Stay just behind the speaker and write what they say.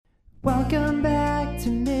Welcome back to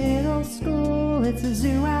middle school. It's a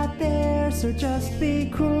zoo out there, so just be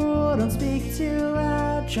cool. Don't speak too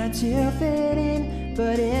loud, try to fit in.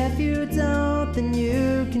 But if you don't, then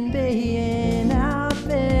you can be an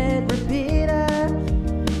outfit repeater.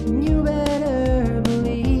 You better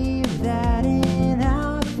believe that an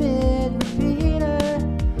outfit repeater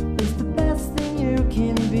is the best thing you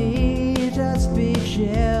can be. Just be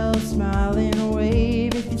chill, smile and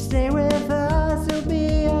wave. If you stay with us, you'll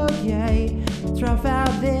be okay. It's rough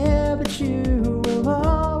out there, but you will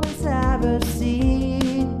always have a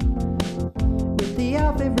seat with the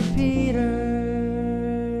outfit repeaters.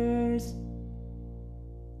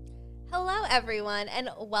 Hello, everyone, and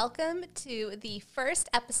welcome to the first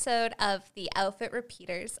episode of the Outfit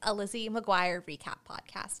Repeaters, a Lizzie McGuire recap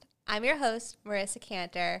podcast. I'm your host, Marisa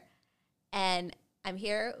Cantor, and I'm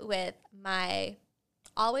here with my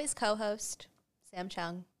always co-host, Sam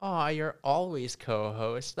Chung. Aw, you're always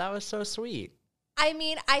co-host. That was so sweet. I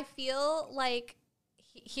mean, I feel like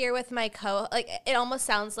here with my it almost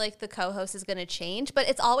sounds like the co-host is going to change, but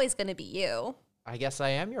it's always going to be you. I guess I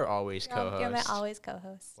am your always co-host. You're my always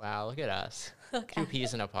co-host. Wow, look at us. Okay. 2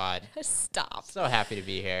 peas in a pod. Stop. So happy to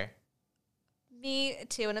be here. Me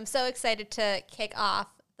too, and I'm so excited to kick off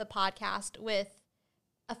the podcast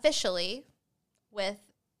officially with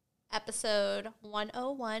episode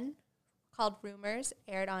 101 called Rumors,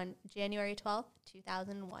 aired on January 12th,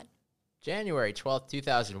 2001. January 12th,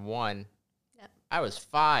 2001. Yep. I was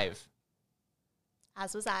 5.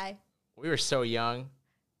 As was I. We were so young.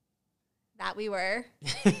 That we were.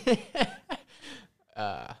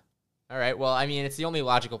 All right. Well, I mean, it's the only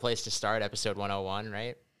logical place to start episode 101,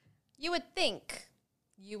 right? You would think.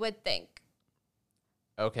 You would think.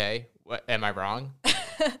 Okay. What, am I wrong?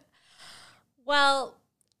 Well,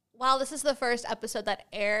 while this is the first episode that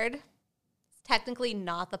aired, it's technically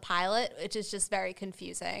not the pilot, which is just very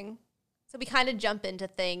confusing. So we kind of jump into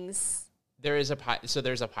things. There's a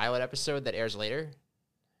pilot episode that airs later?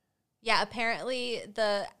 Yeah, apparently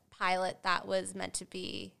the pilot that was meant to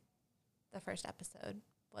be the first episode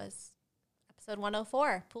was episode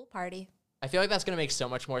 104, Pool Party. I feel like that's going to make so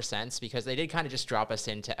much more sense because they did kind of just drop us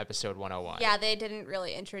into episode 101. Yeah, they didn't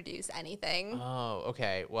really introduce anything. Oh,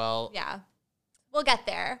 okay. Well, Yeah. We'll get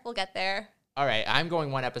there. all right. I'm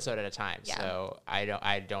going one episode at a time, Yeah. so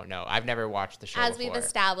I don't know. I've never watched the show As before. we've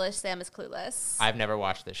established, Sam is clueless. I've never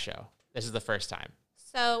watched this show. This is the first time.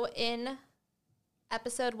 So in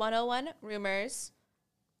episode 101, Rumors,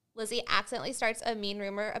 Lizzie accidentally starts a mean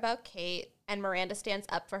rumor about Kate, and Miranda stands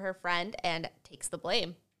up for her friend and takes the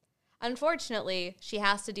blame. Unfortunately, she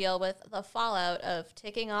has to deal with the fallout of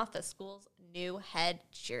ticking off the school's new head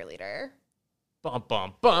cheerleader. Bum,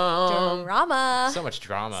 bum, bum. Drama. So much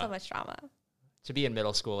drama. So much drama. To be in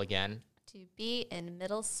middle school again. To be in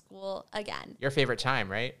middle school again. Your favorite time,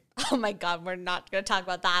 right? Oh my God, we're not going to talk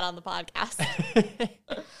about that on the podcast.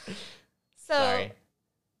 Sorry.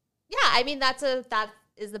 Yeah, I mean, that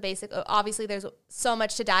is the basic. Obviously, there's so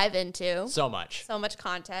much to dive into. So much. So much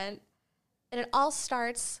content. And it all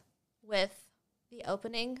starts with the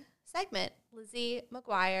opening segment. Lizzie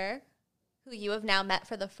McGuire, who you have now met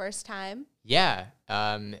for the first time. Yeah.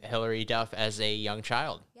 Hillary Duff as a young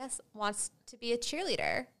child. Yes, wants to be a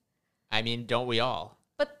cheerleader. I mean, don't we all?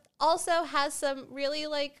 But also has some really,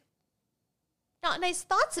 not nice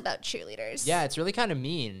thoughts about cheerleaders. Yeah, it's really kind of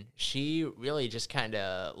mean. She really just kind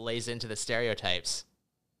of lays into the stereotypes.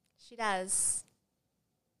 She does.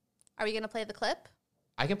 Are we going to play the clip?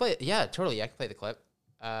 I can play. Yeah, totally. I can play the clip.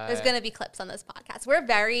 There's going to be clips on this podcast. We're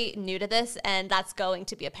very new to this, and that's going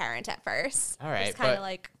to be apparent at first. All right, Just kind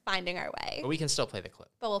of finding our way. But we can still play the clip.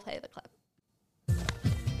 But we'll play the clip.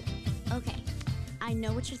 Okay, I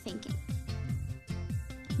know what you're thinking.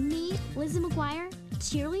 Me, Lizzie McGuire,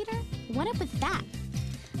 cheerleader? What up with that?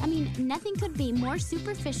 I mean, nothing could be more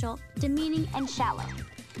superficial, demeaning, and shallow.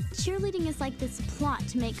 Cheerleading is like this plot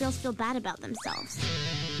to make girls feel bad about themselves.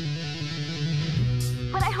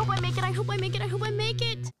 But I hope I make it, I hope I make it, I hope I make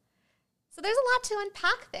it! So there's a lot to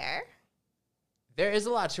unpack there. There is a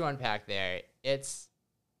lot to unpack there.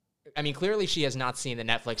 Clearly she has not seen the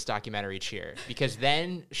Netflix documentary Cheer, because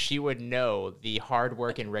then she would know the hard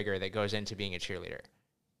work and rigor that goes into being a cheerleader.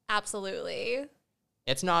 Absolutely.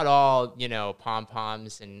 It's not all,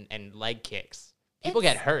 pom-poms and leg kicks. People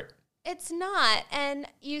get hurt. It's not. And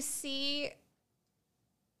you see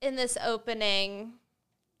in this opening,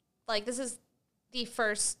 this is the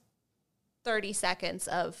first 30 seconds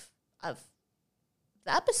of the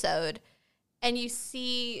episode, and you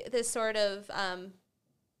see this sort of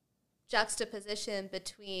juxtaposition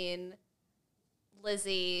between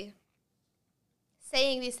Lizzie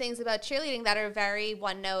saying these things about cheerleading that are very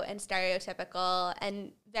one note and stereotypical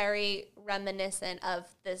and very reminiscent of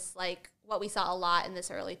this, like, what we saw a lot in this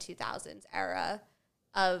early 2000s era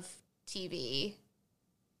of TV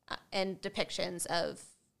and depictions of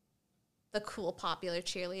the cool, popular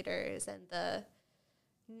cheerleaders and the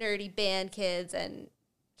nerdy band kids, and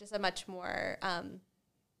just a much more,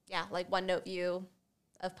 like, one note view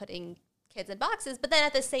of putting kids in boxes. But then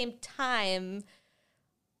at the same time,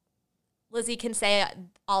 Lizzie can say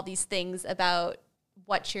all these things about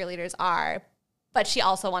what cheerleaders are, but she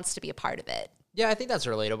also wants to be a part of it. Yeah, I think that's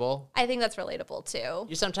relatable. I think that's relatable, too.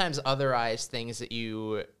 You sometimes otherize things that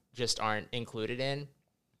you just aren't included in,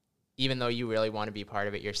 even though you really want to be part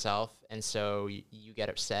of it yourself. And so you get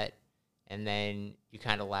upset, and then you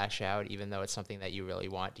kind of lash out, even though it's something that you really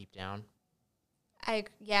want deep down. I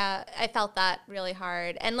felt that really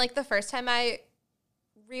hard. And, like, the first time I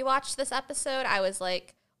rewatched this episode, I was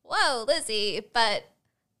like, whoa, Lizzie. But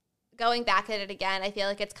going back at it again, I feel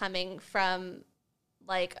like it's coming from,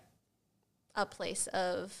 like, a place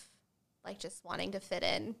of, like, just wanting to fit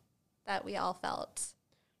in that we all felt.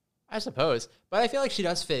 I suppose. But I feel like she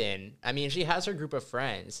does fit in. I mean, she has her group of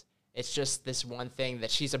friends. It's just this one thing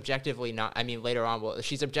that she's objectively not, I mean, later on,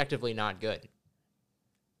 she's objectively not good.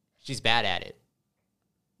 She's bad at it.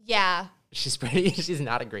 Yeah. She's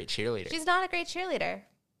not a great cheerleader. She's not a great cheerleader.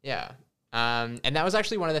 Yeah. And that was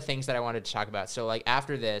actually one of the things that I wanted to talk about. So, like,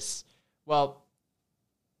 after this, well,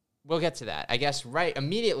 we'll get to that. I guess right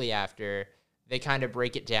immediately after, they kind of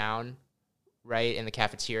break it down, right, in the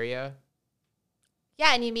cafeteria.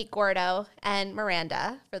 Yeah, and you meet Gordo and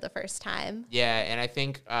Miranda for the first time. Yeah, and I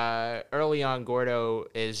think early on, Gordo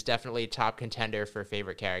is definitely top contender for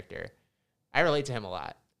favorite character. I relate to him a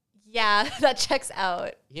lot. Yeah, that checks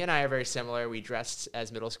out. He and I are very similar. We dressed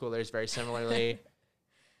as middle schoolers very similarly.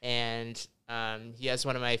 And he has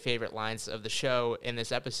one of my favorite lines of the show in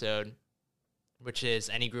this episode, which is,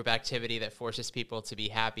 any group activity that forces people to be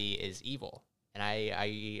happy is evil. And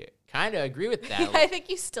I kind of agree with that. I think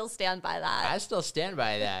you still stand by that. I still stand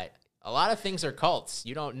by that. A lot of things are cults.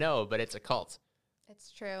 You don't know, but it's a cult. It's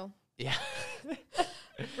true. Yeah.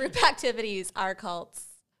 Group activities are cults.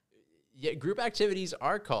 Yeah, group activities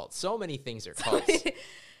are cults. So many things are cults.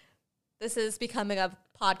 This is becoming a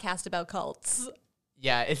podcast about cults.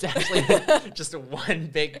 Yeah, it's actually just one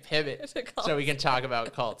big pivot so we can talk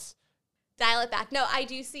about cults. Dial it back. No, I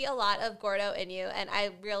do see a lot of Gordo in you, and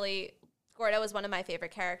Gordo was one of my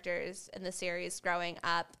favorite characters in the series growing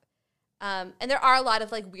up. And there are a lot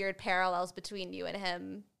of, like, weird parallels between you and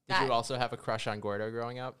him. Did you also have a crush on Gordo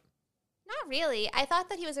growing up? Not really. I thought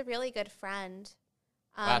that he was a really good friend.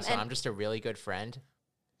 Wow, so I'm just a really good friend?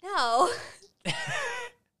 No.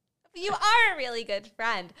 You are a really good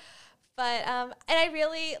friend. But, and I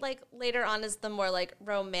really, like, later on as the more, like,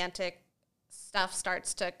 romantic stuff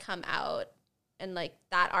starts to come out, and, like,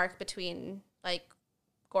 that arc between, like,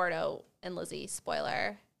 Gordo and Lizzie,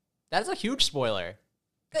 spoiler. That's a huge spoiler.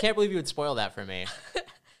 I can't believe you would spoil that for me.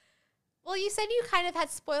 Well, you said you kind of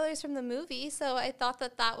had spoilers from the movie, so I thought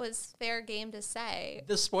that that was fair game to say.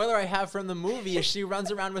 The spoiler I have from the movie is she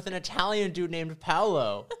runs around with an Italian dude named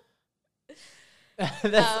Paolo.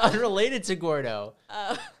 That's unrelated to Gordo.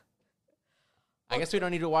 I guess we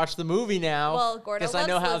don't need to watch the movie now. Well, Gordo loves I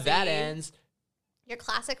know how Lizzie. that ends. Your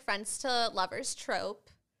classic friends to lovers trope.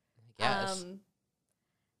 Yes.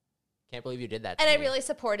 Can't believe you did that. And I really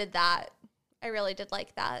supported that. I really did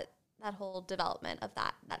like that whole development of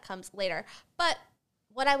that. That comes later. But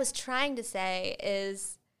what I was trying to say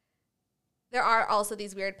is there are also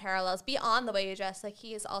these weird parallels beyond the way you dress. Like,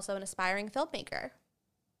 he is also an aspiring filmmaker.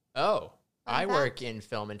 Oh, I work in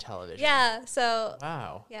film and television. Yeah, so.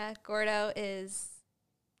 Wow. Yeah, Gordo is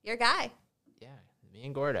your guy. Yeah, me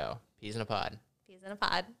and Gordo. Peas in a pod. Peas in a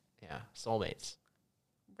pod. Yeah, soulmates.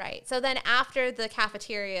 Right. So then after the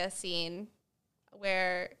cafeteria scene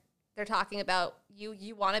where they're talking about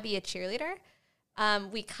you want to be a cheerleader,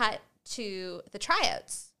 we cut to the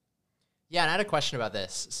tryouts. Yeah, and I had a question about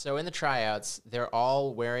this. So in the tryouts, they're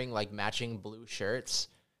all wearing, like, matching blue shirts,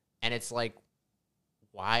 and it's like,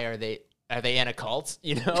 why are they in a cult?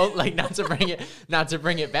 You know, like, not to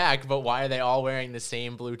bring it back, but why are they all wearing the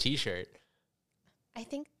same blue T-shirt? I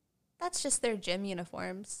think that's just their gym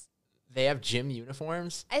uniforms. They have gym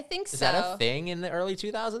uniforms? I think so. Is that a thing in the early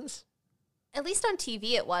 2000s? At least on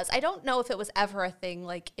TV it was. I don't know if it was ever a thing,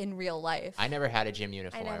 like, in real life. I never had a gym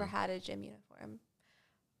uniform. I never had a gym uniform.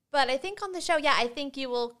 But I think on the show, yeah, I think you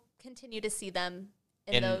will continue to see them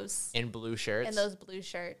in blue shirts. In those blue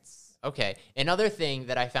shirts. Okay. Another thing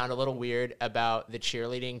that I found a little weird about the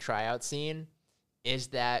cheerleading tryout scene is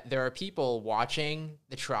that there are people watching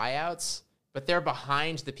the tryouts but they're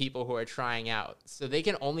behind the people who are trying out. So they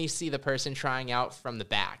can only see the person trying out from the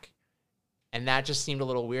back. And that just seemed a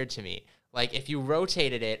little weird to me. Like, if you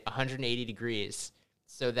rotated it 180 degrees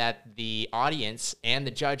so that the audience and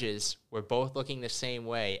the judges were both looking the same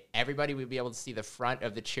way, everybody would be able to see the front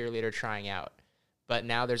of the cheerleader trying out. But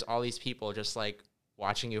now there's all these people just, like,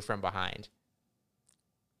 watching you from behind.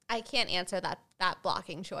 I can't answer that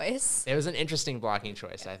blocking choice. It was an interesting blocking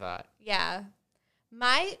choice, I thought. Yeah.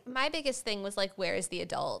 My biggest thing was, like, where is the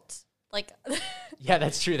adult? Like, yeah,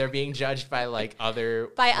 that's true. They're being judged by, like, other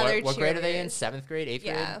what grade are they in? 7th grade, 8th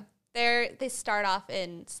grade? Yeah. They start off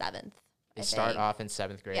in 7th. They start off in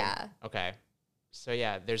 7th grade? Yeah. Okay. So,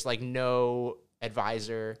 yeah, there's, like, no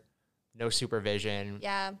advisor, no supervision.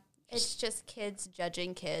 Yeah. It's just kids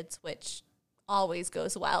judging kids, which always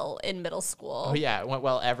goes well in middle school. Oh, yeah. It went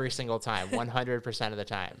well every single time, 100% of the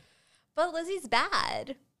time. But Lizzie's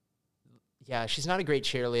bad. Yeah, she's not a great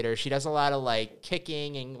cheerleader. She does a lot of, like,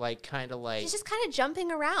 kicking and, like, kind of, like... She's just kind of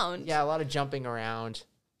jumping around. Yeah, a lot of jumping around.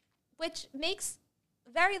 Which makes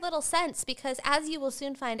very little sense because, as you will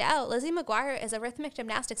soon find out, Lizzie McGuire is a rhythmic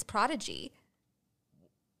gymnastics prodigy.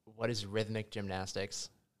 What is rhythmic gymnastics?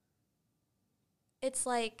 It's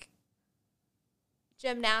like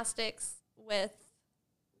gymnastics with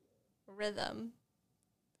rhythm.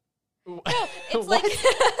 No, it's like...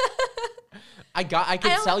 I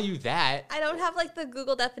could tell you that. I don't have, like, the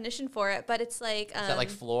Google definition for it, but it's like... Is that, like,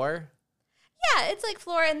 floor? Yeah, it's like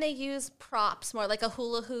floor, and they use props more, like a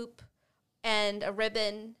hula hoop and a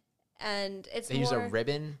ribbon, and it's They use a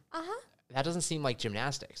ribbon? Uh-huh. That doesn't seem like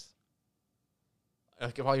gymnastics.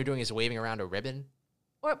 Like, if all you're doing is waving around a ribbon?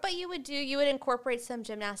 But you would incorporate some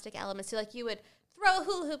gymnastic elements. So, like, you would throw a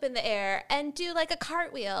hula hoop in the air and do, like, a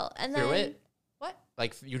cartwheel, and then... Through it? What?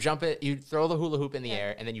 Like, you jump it, you throw the hula hoop in the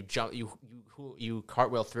air, and then you jump, you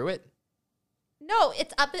cartwheel through it? No,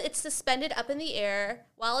 it's suspended up in the air.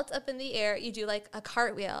 While it's up in the air, you do, like, a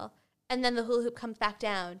cartwheel, and then the hula hoop comes back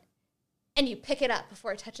down, and you pick it up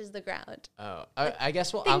before it touches the ground. Oh, like, I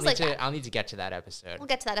guess I'll need to get to that episode. We'll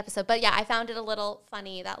get to that episode. But, yeah, I found it a little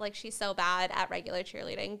funny that, like, she's so bad at regular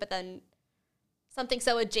cheerleading, but then something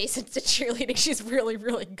so adjacent to cheerleading she's really,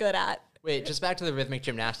 really good at. Wait, just back to the rhythmic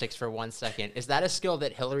gymnastics for 1 second. Is that a skill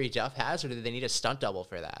that Hillary Duff has, or do they need a stunt double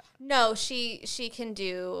for that? No, she can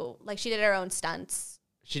do, like, she did her own stunts.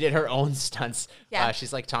 She did her own stunts. Yeah.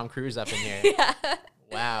 She's like Tom Cruise up in here. Yeah.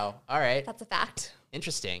 Wow. All right. That's a fact.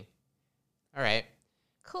 Interesting. All right.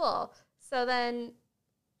 Cool. So then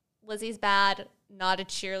Lizzie's bad, not a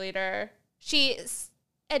cheerleader. She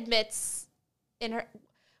admits in her...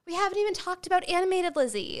 We haven't even talked about animated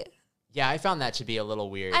Lizzie. Yeah, I found that to be a little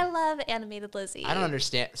weird. I love animated Lizzie. I don't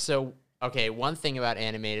understand. So, okay, one thing about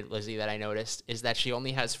animated Lizzie that I noticed is that she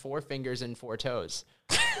only has 4 fingers and 4 toes.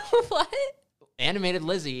 What? Animated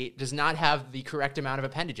Lizzie does not have the correct amount of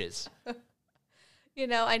appendages. You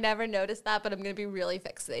know, I never noticed that, but I'm going to be really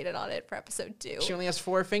fixated on it for episode 2. She only has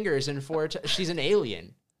 4 fingers and 4 she's an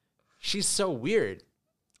alien. She's so weird.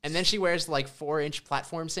 And then she wears, like, 4-inch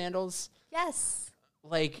platform sandals. Yes.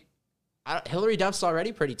 Like... Hillary Duff's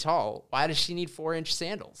already pretty tall. Why does she need 4-inch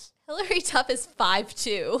sandals? Hillary Duff is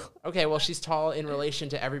 5'2". Okay, well, she's tall in relation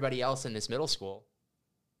to everybody else in this middle school.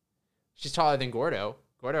 She's taller than Gordo.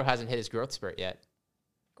 Gordo hasn't hit his growth spurt yet.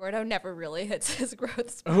 Gordo never really hits his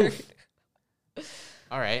growth spurt.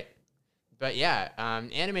 All right. But yeah,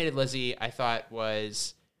 animated Lizzie, I thought,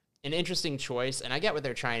 was an interesting choice. And I get what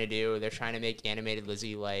they're trying to do. They're trying to make animated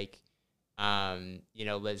Lizzie like,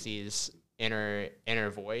 Lizzie's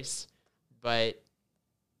inner voice. But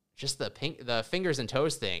just the fingers and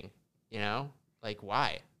toes thing, like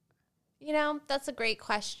why? That's a great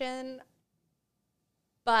question,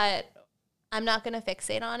 but I'm not going to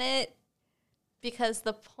fixate on it because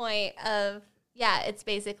the point of, it's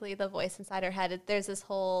basically the voice inside her head. There's this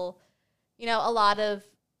whole, a lot of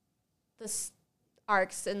this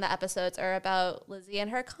arcs in the episodes are about Lizzie and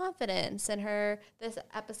her confidence, and this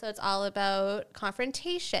episode's all about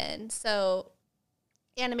confrontation. So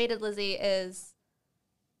animated Lizzie is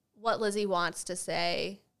what Lizzie wants to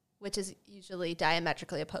say, which is usually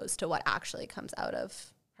diametrically opposed to what actually comes out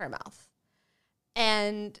of her mouth.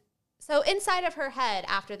 And so inside of her head,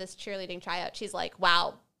 after this cheerleading tryout, she's like,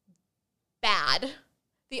 wow, bad.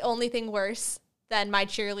 The only thing worse than my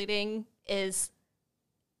cheerleading is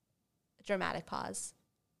a dramatic pause.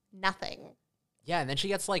 Nothing. Yeah, and then she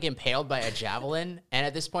gets, like, impaled by a javelin, and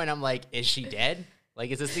at this point I'm like, is she dead? Like,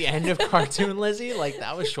 is this the end of cartoon Lizzie? Like,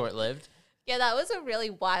 that was short-lived. Yeah, that was a really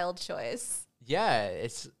wild choice. Yeah,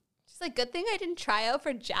 it's... Just like, good thing I didn't try out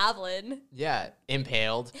for javelin. Yeah,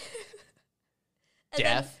 impaled.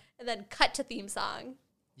 Death. And then cut to theme song.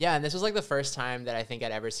 Yeah, and this was like the first time that I think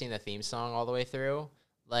I'd ever seen the theme song all the way through.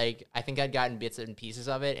 Like, I think I'd gotten bits and pieces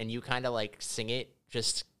of it, and you kind of like sing it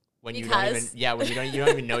just when you don't even, when you don't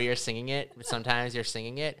even know you're singing it. But sometimes you're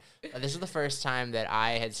singing it. But this is the first time that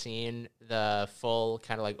I had seen the full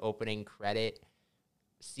kind of like opening credit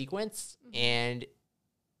sequence, and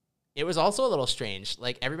it was also a little strange.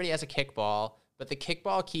 Like, everybody has a kickball, but the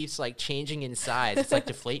kickball keeps like changing in size. It's like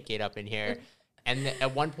Deflategate up in here. And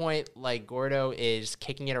at one point, like, Gordo is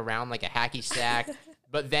kicking it around like a hacky sack.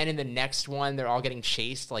 But then in the next one, they're all getting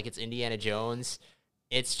chased like it's Indiana Jones.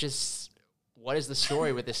 It's just, what is the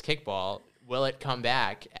story with this kickball? Will it come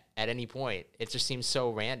back at any point? It just seems so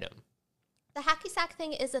random. The hacky sack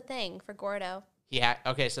thing is a thing for Gordo.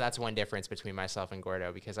 Okay, so that's one difference between myself and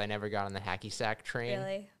Gordo, because I never got on the hacky sack train.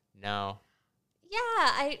 Really? No.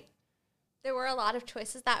 Yeah, there were a lot of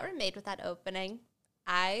choices that were made with that opening.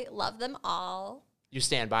 I love them all. You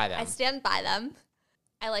stand by them. I stand by them.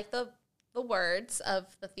 I like the words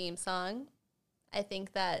of the theme song. I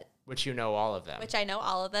think that... Which you know all of them. Which I know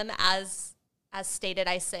all of them. As stated,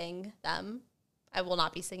 I sing them. I will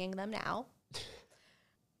not be singing them now.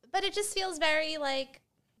 But it just feels very, like,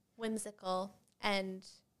 whimsical and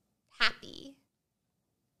happy.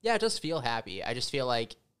 Yeah, it does feel happy. I just feel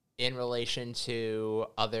like in relation to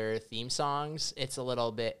other theme songs, it's a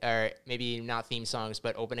little bit, or maybe not theme songs,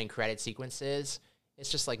 but opening credit sequences,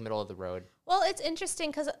 it's just like middle of the road. Well, it's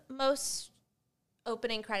interesting because most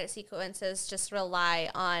opening credit sequences just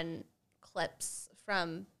rely on clips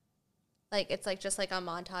from, like, it's like just like a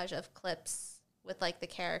montage of clips with like the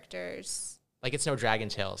characters. Like, it's no Dragon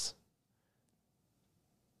Tales.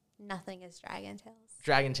 Nothing is Dragon Tales.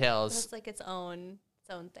 Dragon Tales. It's like its own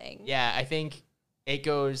thing. Yeah, I think it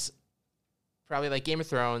goes probably like Game of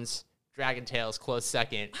Thrones, Dragon Tales, close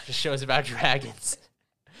second. Just shows about dragons.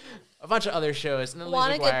 A bunch of other shows, and then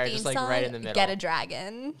Lizzie McGuire just like right in the middle. Get a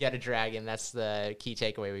dragon. Get a dragon. That's the key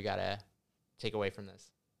takeaway we gotta take away from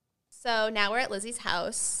this. So now we're at Lizzie's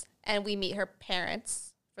house, and we meet her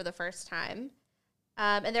parents for the first time,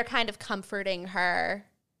 and they're kind of comforting her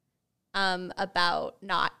about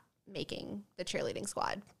not making the cheerleading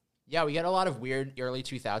squad. Yeah, we get a lot of weird early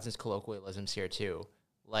 2000s colloquialisms here, too.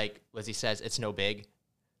 Like, Lizzie says, it's no big.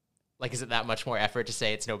 Like, is it that much more effort to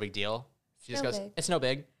say it's no big deal? She just goes, it's no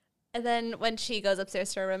big. And then when she goes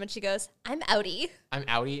upstairs to her room and she goes, I'm outie. I'm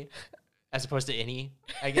outie, as opposed to innie,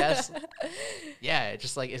 I guess. Yeah,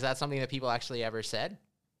 just like, is that something that people actually ever said?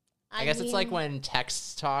 I guess it's like when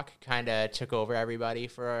text talk kind of took over everybody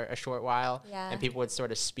for a short while. Yeah. And people would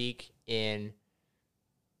sort of speak in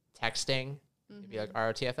texting. It'd be like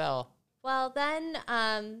ROTFL. Well, then,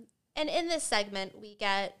 and in this segment, we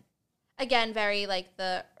get, again, very like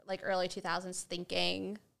the early 2000s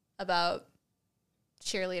thinking about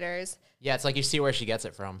cheerleaders. Yeah, it's like you see where she gets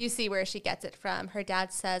it from. You see where she gets it from. Her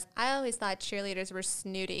dad says, I always thought cheerleaders were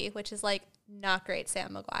snooty, which is like, not great,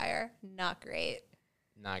 Sam McGuire. Not great.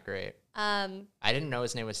 Not great. I didn't know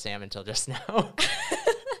his name was Sam until just now.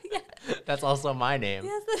 Yeah. That's also my name.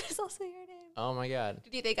 Yes, that is also your name. Oh my God.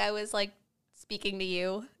 Did you think I was like speaking to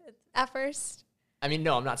you at first? I mean,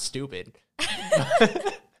 no, I'm not stupid.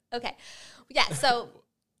 Okay. Yeah, so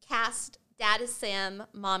cast, dad is Sam,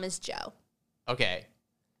 mom is Joe. Okay.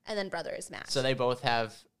 And then brother is Matt. So they both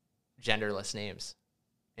have genderless names.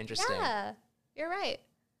 Interesting. Yeah, you're right.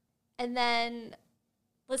 And then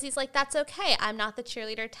Lizzie's like, that's okay. I'm not the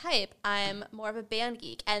cheerleader type. I'm more of a band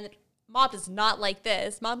geek. And Mom does not like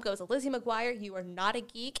this. Mom goes, Lizzie McGuire, you are not a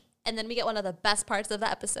geek. And then we get one of the best parts of the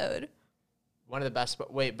episode. One of the best.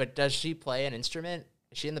 Wait, but does she play an instrument?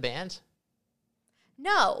 Is she in the band?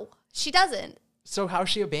 No, she doesn't. So how's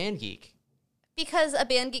she a band geek? Because a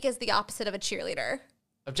band geek is the opposite of a cheerleader.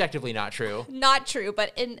 Objectively not true. Not true,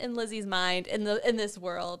 but in Lizzie's mind, in this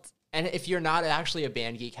world. And if you're not actually a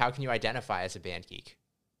band geek, how can you identify as a band geek?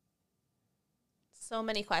 So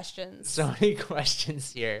many questions. So many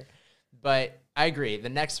questions here. But I agree. The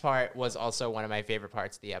next part was also one of my favorite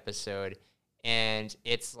parts of the episode. And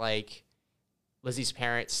it's like Lizzie's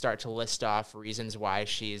parents start to list off reasons why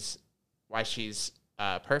she's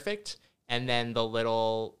perfect. And then the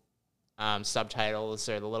little subtitles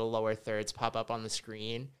or the little lower thirds pop up on the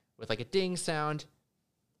screen with like a ding sound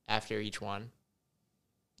after each one.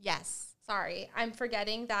 Yes. Sorry. I'm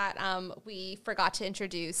forgetting that we forgot to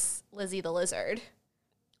introduce Lizzie the Lizard.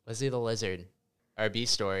 Lizzie the Lizard. Our B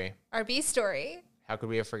story. Our B story. How could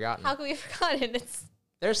we have forgotten? How could we have forgotten?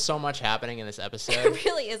 There's so much happening in this episode. There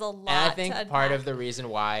really is a lot. And I think part of the reason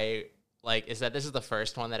why, like, is that this is the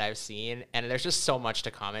first one that I've seen, and there's just so much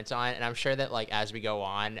to comment on. And I'm sure that, like, as we go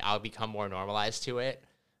on, I'll become more normalized to it.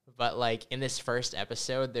 But, like, in this first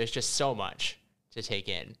episode, there's just so much to take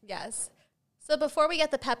in. Yes. So before we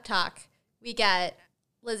get the pep talk, we get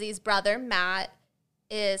Lizzie's brother, Matt,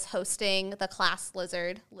 is hosting the class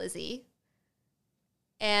lizard, Lizzie,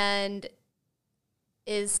 and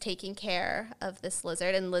is taking care of this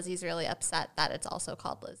lizard. And Lizzie's really upset that it's also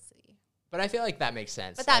called Lizzie. But I feel like that makes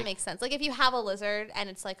sense. But that makes sense. Like, if you have a lizard and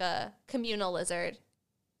it's like a communal lizard,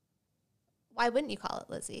 why wouldn't you call it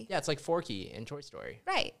Lizzie? Yeah, it's like Forky in Toy Story.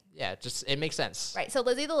 Right. Yeah, just it makes sense. Right. So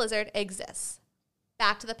Lizzie the lizard exists.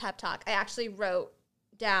 Back to the pep talk. I actually wrote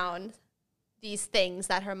down these things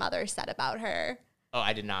that her mother said about her. Oh,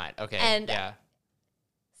 I did not. Okay. And yeah.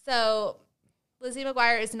 So Lizzie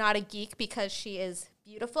McGuire is not a geek because she is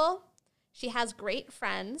beautiful. She has great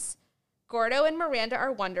friends. Gordo and Miranda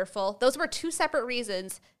are wonderful. Those were two separate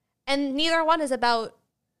reasons, and neither one is about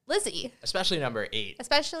Lizzie. Especially number 8.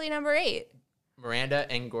 Especially number 8.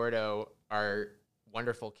 Miranda and Gordo are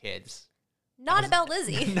wonderful kids. Not about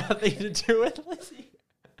Lizzie. Nothing to do with Lizzie.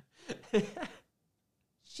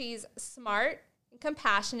 She's smart and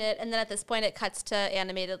compassionate, and then at this point it cuts to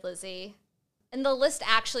animated Lizzie. And the list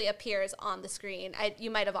actually appears on the screen.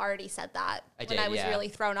 You might have already said that I was really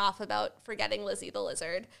thrown off about forgetting Lizzie the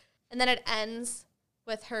lizard. And then it ends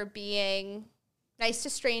with her being nice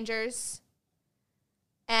to strangers.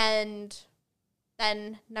 And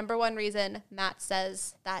then number 1 reason, Matt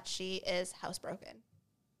says that she is housebroken.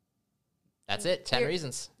 That's it. 10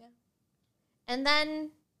 reasons. Yeah. And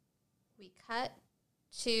then we cut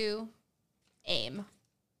to AIM.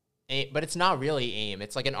 But it's not really AIM.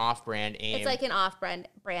 It's like an off-brand AIM. It's like an off-brand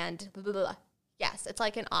brand. Blah, blah, blah. Yes, it's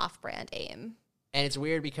like an off-brand AIM. And it's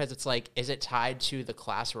weird because it's like, is it tied to the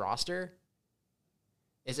class roster?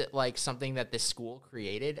 Is it like something that this school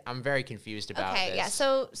created? I'm very confused about this. Okay, yeah.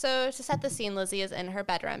 So to set the scene, Lizzie is in her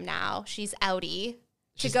bedroom now. She's outie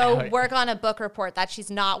to go work on a book report that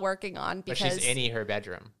she's not working on because But she's in her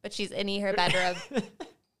bedroom. But she's in her bedroom.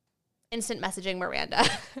 Instant messaging Miranda.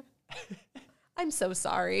 I'm so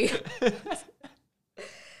sorry.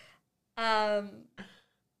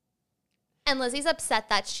 And Lizzie's upset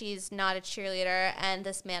that she's not a cheerleader, and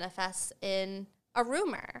this manifests in a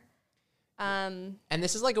rumor. And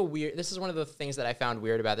this is like this is one of the things that I found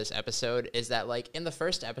weird about this episode is that like in the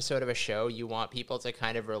first episode of a show, you want people to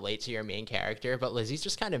kind of relate to your main character, but Lizzie's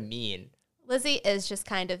just kind of mean. Lizzie is just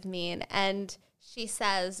kind of mean. And she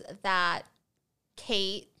says that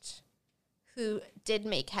Kate, who did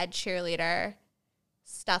make head cheerleader,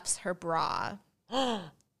 stuffs her bra. Oh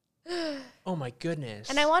my goodness.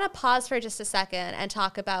 And I want to pause for just a second and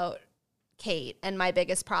talk about Kate and my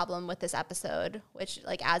biggest problem with this episode, which,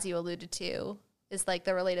 like, as you alluded to, is like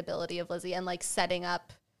the relatability of Lizzie and like setting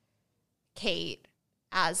up Kate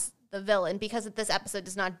as the villain, because this episode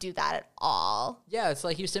does not do that at all. Yeah, it's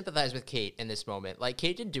like you sympathize with Kate in this moment. Like,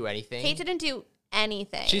 Kate didn't do anything. Kate didn't do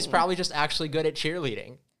anything. She's probably just actually good at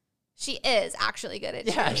cheerleading. She is actually good at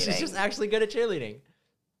cheerleading. Yeah, she's just actually good at cheerleading.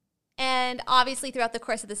 And obviously throughout the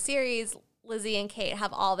course of the series, Lizzie and Kate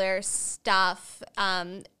have all their stuff.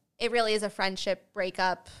 It really is a friendship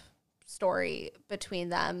breakup story between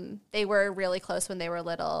them. They were really close when they were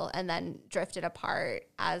little and then drifted apart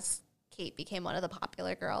as Kate became one of the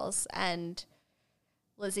popular girls and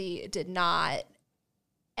Lizzie did not.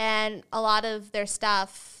 And a lot of their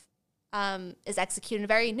stuff is executed in a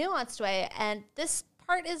very nuanced way, and this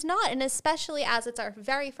part is not, and especially as it's our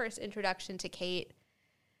very first introduction to Kate.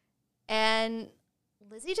 And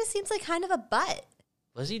Lizzie just seems like kind of a butt.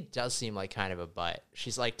 Lizzie does seem like kind of a butt.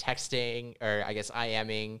 She's like texting, or I guess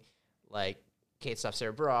IMing, like Kate stuffs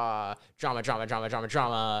her bra,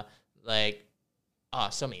 drama. Like, oh,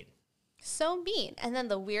 so mean. So mean. And then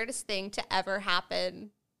the weirdest thing to ever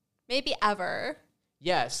happen, maybe ever.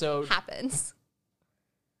 Yeah, so. Happens.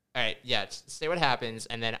 All right, yeah, say what happens,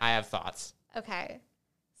 and then I have thoughts. Okay.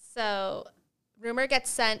 So, rumor gets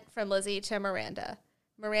sent from Lizzie to Miranda.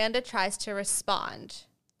 Miranda tries to respond.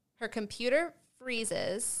 Her computer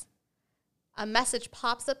freezes. A message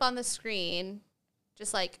pops up on the screen,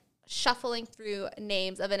 just like shuffling through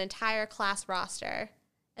names of an entire class roster.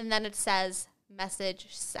 And then it says, message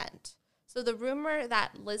sent. So the rumor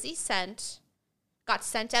that Lizzie sent got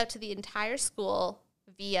sent out to the entire school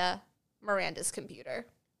via Miranda's computer.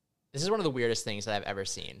 This is one of the weirdest things that I've ever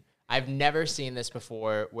seen. I've never seen this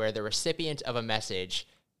before, where the recipient of a message,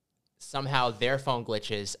 somehow their phone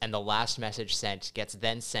glitches and the last message sent gets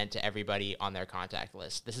then sent to everybody on their contact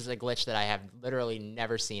list. This is a glitch that I have literally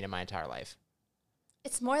never seen in my entire life.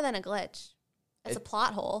 It's more than a glitch. It's a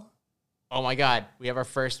plot hole. Oh my God, we have our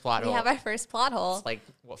first plot hole. We have our first plot hole. It's like,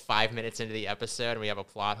 5 minutes into the episode and we have a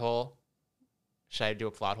plot hole? Should I do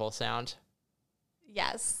a plot hole sound?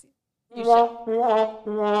 Yes. You should.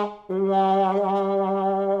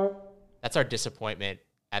 That's our disappointment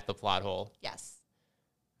at the plot hole. Yes.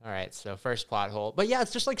 All right, so first plot hole. But yeah,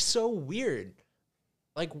 it's just like so weird.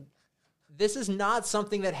 Like, this is not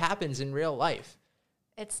something that happens in real life.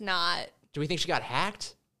 It's not. Do we think she got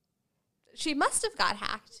hacked? She must have got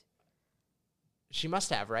hacked. She must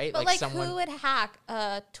have, right? But, who would hack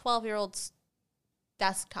a 12-year-old's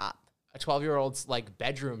desktop? A 12-year-old's, like,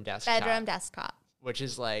 bedroom desktop. Bedroom desktop. Which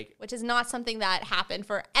is, like... Which is not something that happened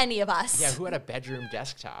for any of us. Yeah, who had a bedroom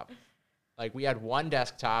desktop? Like, we had one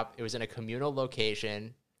desktop. It was in a communal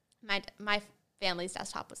location. My family's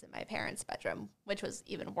desktop was in my parents' bedroom, which was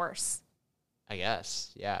even worse. I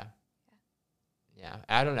guess, yeah. Yeah,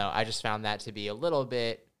 I don't know. I just found that to be a little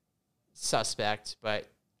bit suspect, but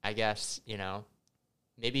I guess, you know,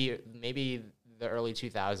 maybe the early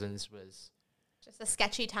 2000s was just a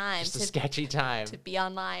sketchy time. Just a sketchy time to be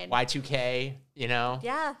online. Y2K, you know?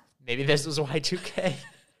 Yeah. Maybe this was Y2K.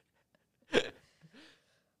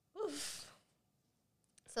 Oof.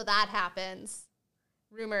 So that happens.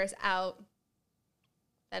 Rumors out.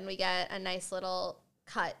 Then we get a nice little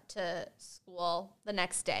cut to school the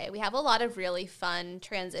next day. We have a lot of really fun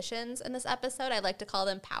transitions in this episode. I like to call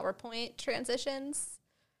them PowerPoint transitions.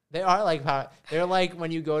 They are like they're like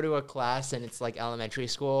when you go to a class and it's like elementary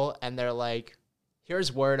school and they're like,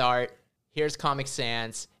 here's word art, here's Comic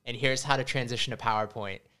Sans, and here's how to transition to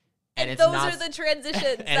PowerPoint. And it's those are the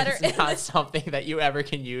transitions that are it's not something that you ever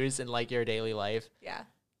can use in like your daily life. Yeah.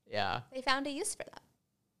 Yeah. They found a use for that.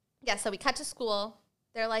 Yeah, so we cut to school.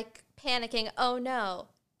 They're like panicking. Oh no,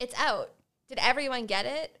 it's out. Did everyone get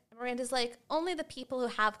it? And Miranda's like, only the people who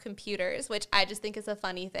have computers, which I just think is a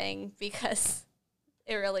funny thing because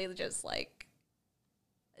it really just like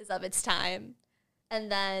is of its time.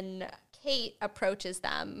 And then Kate approaches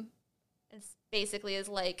them and basically is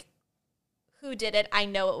like, who did it? I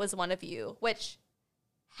know it was one of you. Which,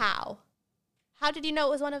 how? How did you know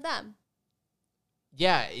it was one of them?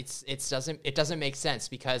 Yeah, it doesn't make sense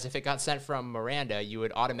because if it got sent from Miranda, you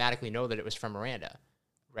would automatically know that it was from Miranda,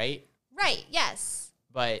 right? Right, yes.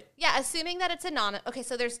 But yeah, assuming that it's anonymous. Okay,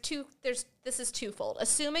 so this is twofold.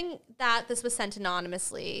 Assuming that this was sent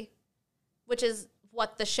anonymously, which is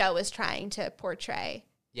what the show is trying to portray.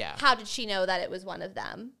 Yeah. How did she know that it was one of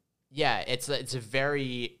them? Yeah, it's a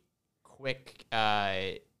very quick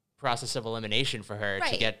process of elimination for her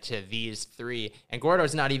to get to these three, and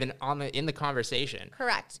Gordo's not even in the conversation.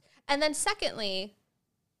 Correct. And then secondly,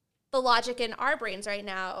 the logic in our brains right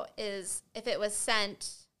now is if it was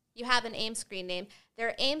sent, you have an AIM screen name.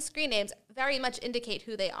 Their AIM screen names very much indicate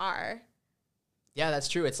who they are. Yeah, that's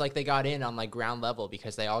true. It's like they got in on like ground level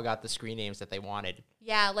because they all got the screen names that they wanted.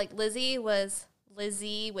 Yeah, like Lizzie was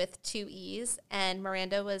Lizzie with 2 E's and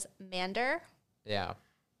Miranda was Mander. Yeah.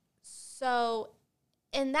 So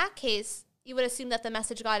in that case, you would assume that the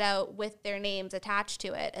message got out with their names attached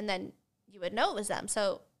to it, and then you would know it was them.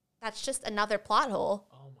 So that's just another plot hole.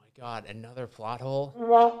 Oh my God, another plot hole?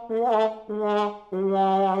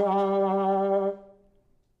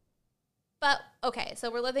 But, okay,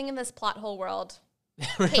 so we're living in this plot hole world.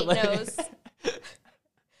 Kate knows.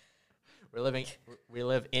 We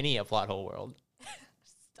live in a plot hole world.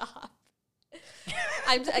 Stop.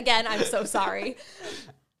 I'm so sorry.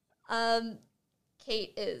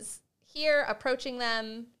 Kate is here, approaching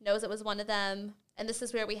them, knows it was one of them, and this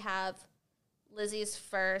is where we have Lizzie's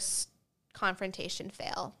first confrontation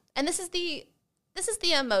fail. And this is the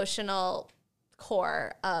emotional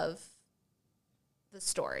core of the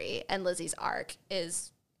story, and Lizzie's arc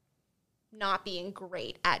is not being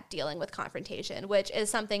great at dealing with confrontation, which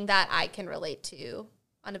is something that I can relate to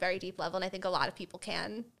on a very deep level, and I think a lot of people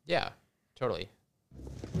can. Yeah, totally.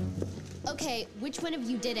 Okay, which one of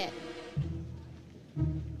you did it?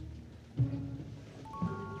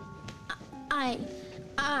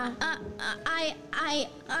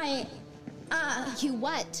 You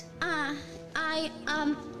what? I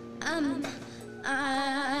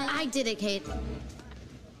did it, Kate.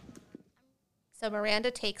 So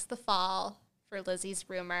Miranda takes the fall for Lizzie's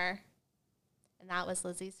rumor, and that was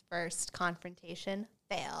Lizzie's first confrontation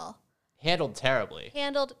fail. Handled terribly.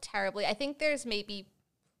 I think there's maybe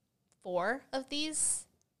 4 of these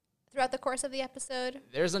throughout the course of the episode.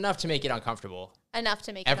 There's enough to make it uncomfortable.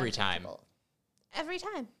 Every time. Every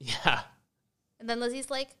time. Yeah. And then Lizzie's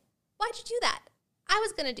like, why'd you do that? I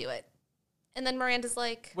was going to do it. And then Miranda's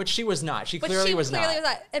like... Which she was not. She clearly was not.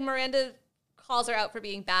 And Miranda calls her out for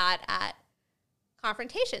being bad at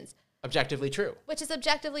confrontations. Objectively true. Which is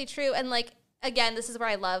objectively true. And, like, again, this is where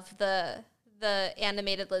I love the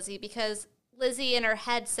animated Lizzie, because Lizzie in her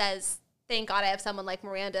head says, thank God I have someone like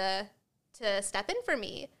Miranda to step in for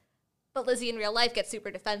me. But Lizzie in real life gets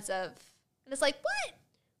super defensive. And it's like, what?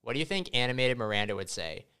 What do you think animated Miranda would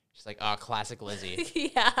say? She's like, oh, classic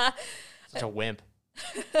Lizzie. Yeah. Such a wimp.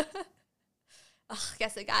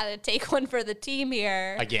 Guess I gotta take one for the team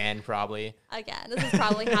here. Again, probably. Again. This has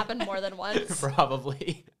probably happened more than once.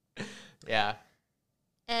 Probably. Yeah.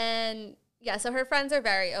 And yeah, so her friends are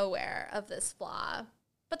very aware of this flaw,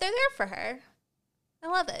 but they're there for her. I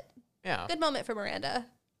love it. Yeah. Good moment for Miranda.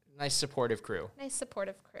 Nice supportive crew. Nice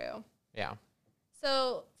supportive crew. Yeah.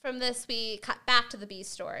 So from this, we cut back to the B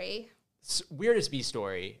story. Weirdest B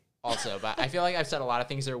story also, but I feel like I've said a lot of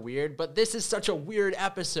things that are weird, but this is such a weird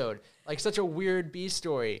episode. Like, such a weird B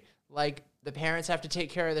story. Like, the parents have to take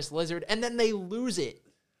care of this lizard, and then they lose it.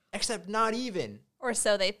 Except not even. Or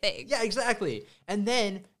so they think. Yeah, exactly. And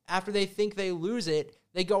then, after they think they lose it,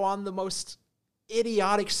 they go on the most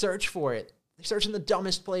idiotic search for it. They search in the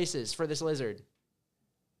dumbest places for this lizard.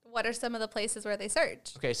 What are some of the places where they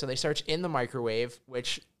search? Okay, so they search in the microwave,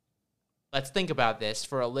 which, let's think about this.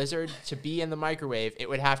 For a lizard to be in the microwave, it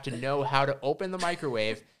would have to know how to open the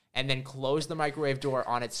microwave and then close the microwave door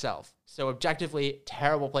on itself. So objectively,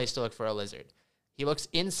 terrible place to look for a lizard. He looks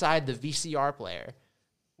inside the VCR player,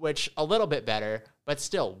 which a little bit better, but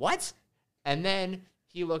still, what? And then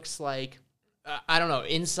he looks like, I don't know,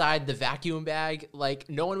 inside the vacuum bag. Like,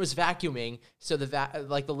 no one was vacuuming, so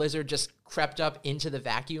the lizard just crept up into the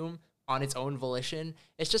vacuum on its own volition.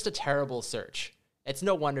 It's just a terrible search. It's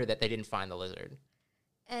no wonder that they didn't find the lizard.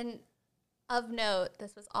 And of note,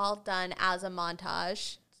 this was all done as a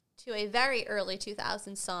montage to a very early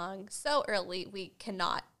 2000s song. So early, we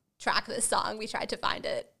cannot track this song. We tried to find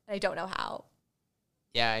it. I don't know how.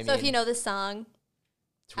 Yeah, I mean, so if you know this song,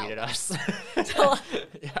 tweet at us. Tell us.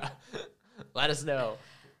 Yeah, let us know.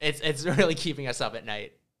 It's really keeping us up at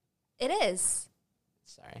night. It is.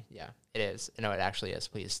 Sorry. Yeah, it is. No, it actually is.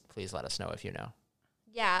 Please let us know if you know.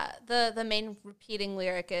 Yeah, the main repeating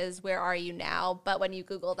lyric is "Where are you now?" But when you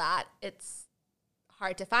Google that, it's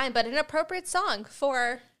hard to find. But an appropriate song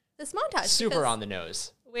for this montage. Super on the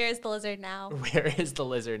nose. Where's the lizard now? Where is the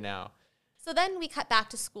lizard now? So then we cut back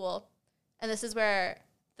to school, and this is where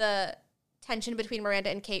the tension between Miranda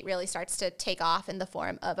and Kate really starts to take off in the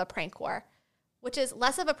form of a prank war, which is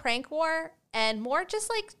less of a prank war and more just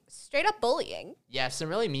like straight up bullying. Yeah, some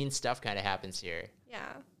really mean stuff kind of happens here.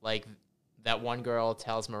 Yeah. Like, that one girl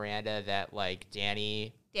tells Miranda that, like,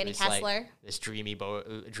 Danny Kessler, like, this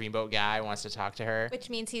dreamboat guy wants to talk to her. which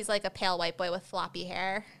means he's like a pale white boy with floppy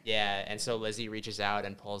hair. Yeah, and so Lizzie reaches out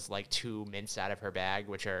and pulls, like, 2 mints out of her bag,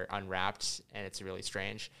 which are unwrapped, and it's really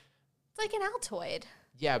strange. It's like an Altoid.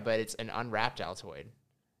 Yeah, but it's an unwrapped Altoid.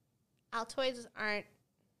 Altoids aren't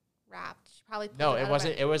wrapped. She probably pulled No, it it out of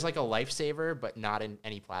wasn't. her- It was like a lifesaver, but not in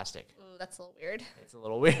any plastic. Ooh, that's a little weird. It's a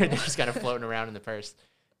little weird. They're just kind of floating around in the purse.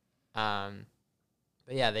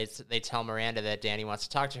 But yeah, they tell Miranda that Danny wants to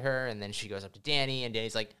talk to her, and then she goes up to Danny, and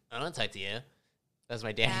Danny's like, "I want to talk to you." That's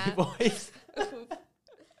my Danny Yeah. voice.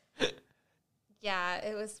 Yeah,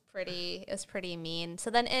 it was pretty mean. So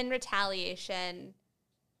then in retaliation,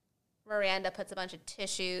 Miranda puts a bunch of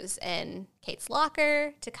tissues in Kate's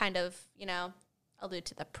locker to kind of, allude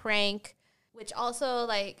to the prank, which also,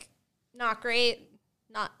 like, not great,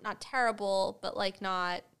 not terrible, but, like,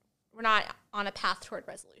 we're not on a path toward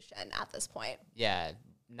resolution at this point. Yeah,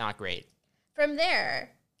 not great. From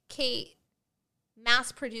there, Kate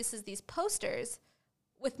mass produces these posters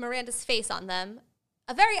with Miranda's face on them.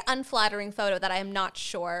 A very unflattering photo that I am not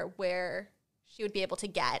sure where she would be able to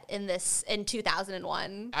get in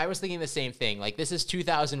 2001. I was thinking the same thing. Like, this is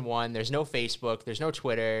 2001. There's no Facebook. There's no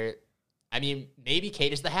Twitter. I mean, maybe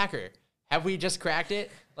Kate is the hacker. Have we just cracked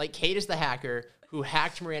it? Like, Kate is the hacker who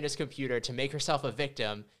hacked Miranda's computer to make herself a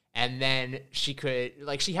victim, and then she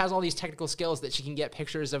has all these technical skills that she can get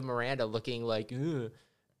pictures of Miranda looking like, ugh.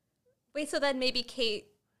 Wait, so then maybe Kate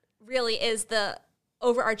really is the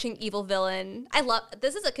overarching evil villain.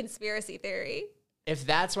 This is a conspiracy theory. If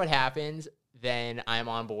that's what happens, then I'm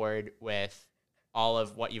on board with all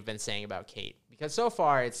of what you've been saying about Kate. Because so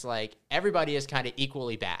far, it's like everybody is kind of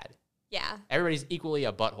equally bad. Yeah. Everybody's equally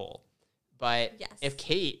a butthole. But Yes. if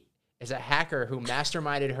Kate is a hacker who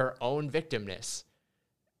masterminded her own victimness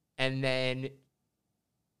and then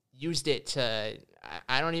used it to,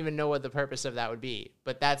 I don't even know what the purpose of that would be,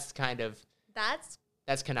 but that's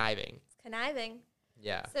that's conniving. It's conniving.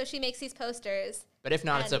 Yeah. So she makes these posters. But if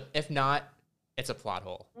not, And- it's a plot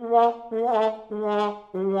hole.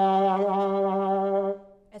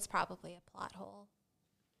 It's probably a plot hole.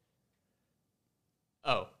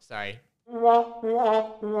 Oh, sorry.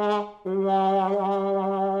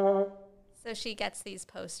 So she gets these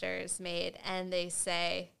posters made, and they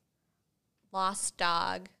say, "Lost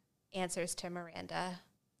dog answers to Miranda."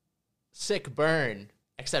 Sick burn,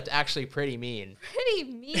 except actually pretty mean. Pretty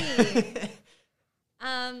mean.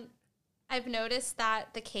 I've noticed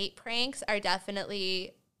that the Kate pranks are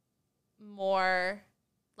definitely more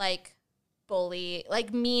like bully,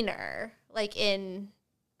 like meaner, like in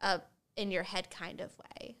your head kind of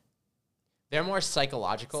way. They're more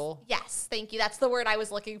psychological. Yes, thank you. That's the word I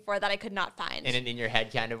was looking for that I could not find. In an in your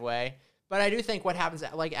head kind of way. But I do think what happens,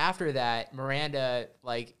 like after that, Miranda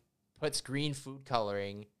like puts green food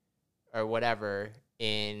coloring or whatever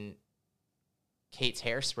in Kate's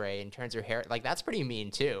hairspray and turns her hair, like that's pretty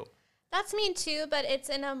mean too. That's mean too, but it's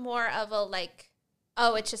in a more of a like,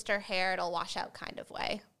 oh, it's just her hair, it'll wash out kind of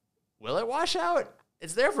way. Will it wash out?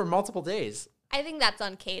 It's there for multiple days. I think that's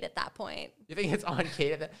on Kate at that point. You think it's on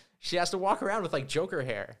Kate? She has to walk around with like Joker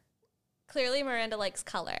hair. Clearly, Miranda likes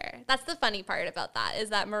color. That's the funny part about that,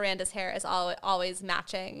 is that Miranda's hair is always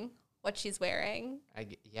matching what she's wearing.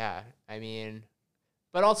 Yeah, I mean,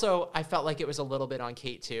 but also I felt like it was a little bit on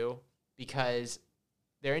Kate too, because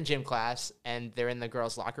they're in gym class and they're in the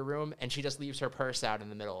girls' locker room and she just leaves her purse out in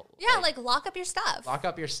the middle. Yeah, like lock up your stuff. Lock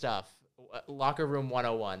up your stuff. Locker room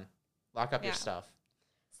 101. Lock up your stuff.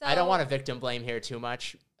 So, I don't want to victim blame here too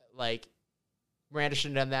much. Like, Miranda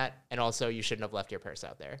shouldn't have done that, and also you shouldn't have left your purse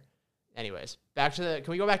out there. Anyways, can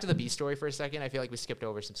we go back to the B story for a second? I feel like we skipped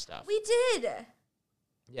over some stuff. We did.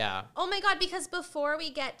 Yeah. Oh my god, because before we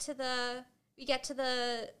get to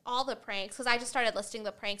all the pranks, because I just started listing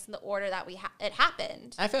the pranks in the order that it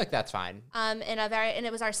happened. I feel like that's fine. And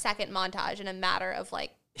it was our second montage in a matter of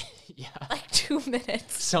like yeah, like 2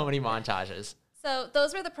 minutes. So many montages. So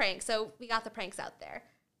those were the pranks. So we got the pranks out there.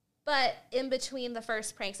 But in between the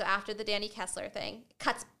first prank, so after the Danny Kessler thing, it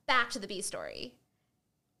cuts back to the B story.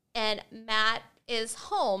 And Matt is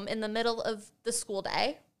home in the middle of the school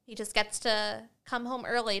day. He just gets to come home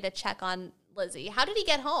early to check on Lizzie. How did he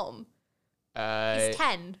get home? He's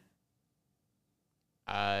 10.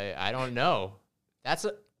 I don't know. That's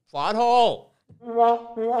a plot hole.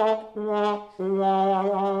 What's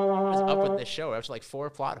up with this show? There's like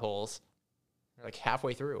 4 plot holes. We're like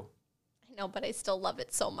halfway through. I know, but I still love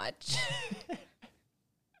it so much.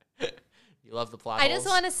 You love the plot I holes? just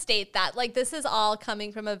want to state that, like, this is all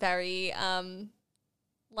coming from a very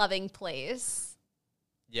loving place.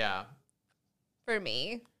 Yeah. For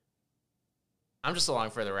me. I'm just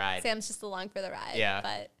along for the ride. Sam's just along for the ride. Yeah.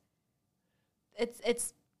 But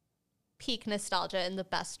it's peak nostalgia in the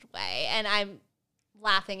best way. And I'm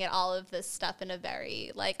laughing at all of this stuff in a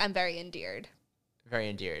very, like, I'm very endeared. Very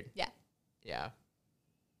endeared. Yeah. Yeah.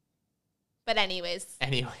 But anyways.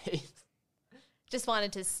 I just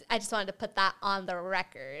wanted to put that on the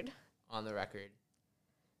record. On the record.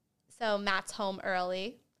 So Matt's home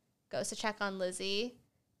early, goes to check on Lizzie.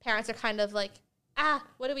 Parents are kind of like,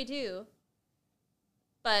 what do we do?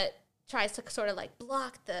 But tries to sort of like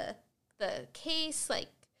block the case, like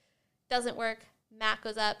doesn't work. Matt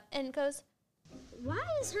goes up and goes, Why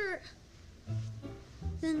is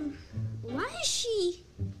she?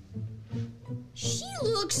 She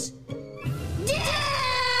looks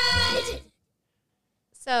dead!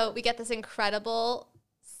 So we get this incredible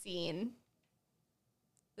scene.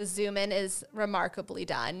 The zoom in is remarkably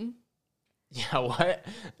done. Yeah, what?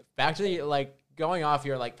 Back to the, like, going off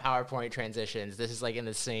your, like, PowerPoint transitions, this is, like, in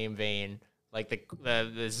the same vein. Like,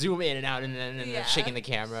 the zoom in and out and then the shaking the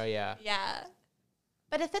camera, yeah. Yeah.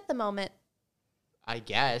 But it fit the moment. I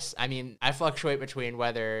guess. I mean, I fluctuate between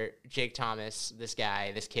whether Jake Thomas, this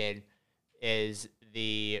kid, is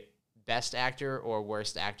the best actor or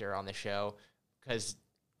worst actor on the show. Because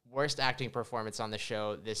worst acting performance on the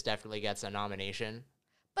show, this definitely gets a nomination.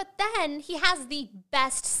 But then he has the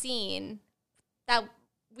best scene that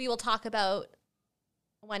we will talk about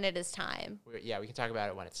when it is time. Yeah, we can talk about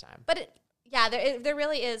it when it's time. But there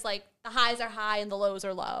really is, like, the highs are high and the lows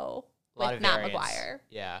are low with Matt McGuire.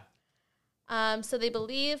 Yeah. So they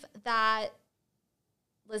believe that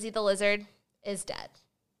Lizzie the Lizard is dead.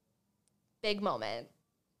 Big moment.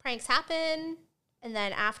 Pranks happen, and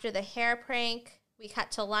then after the hair prank, we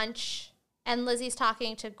cut to lunch, and Lizzie's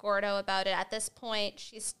talking to Gordo about it. At this point,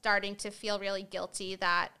 she's starting to feel really guilty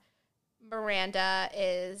that Miranda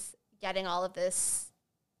is getting all of this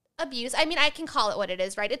abuse. I mean, I can call it what it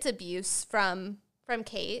is, right? It's abuse from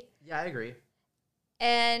Kate. Yeah, I agree.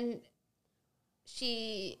 And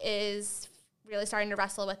she is really starting to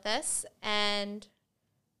wrestle with this, and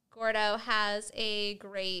Gordo has a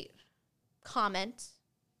great comment.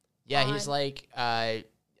 Yeah, he's like, I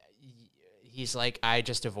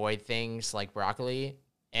just avoid things like broccoli,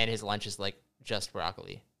 and his lunch is like just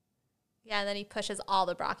broccoli. Yeah, and then he pushes all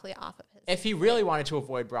the broccoli off of his If he really wanted to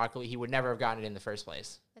avoid broccoli, he would never have gotten it in the first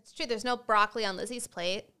place. That's true. There's no broccoli on Lizzie's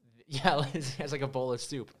plate. Yeah, Lizzie has like a bowl of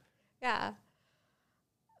soup. Yeah.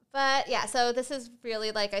 But yeah, so this is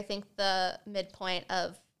really like, I think, the midpoint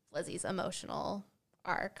of Lizzie's emotional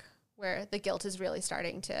arc where the guilt is really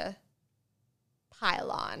starting to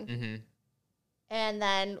pile on. Mm-hmm. And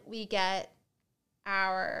then we get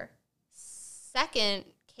our second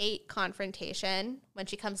Kate confrontation when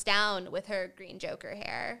she comes down with her green Joker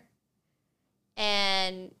hair.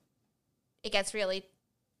 And it gets really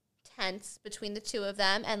tense between the two of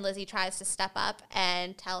them. And Lizzie tries to step up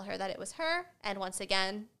and tell her that it was her. And once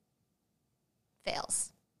again,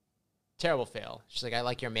 fails. Terrible fail. She's like, I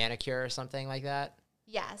like your manicure or something like that.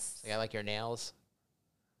 Yes. Like, I like your nails.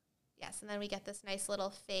 Yes. And then we get this nice little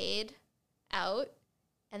fade out.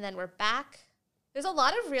 And then we're back. There's a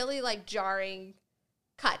lot of really like jarring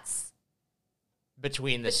cuts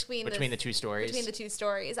Between the two stories. Between the two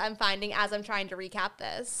stories, I'm finding as I'm trying to recap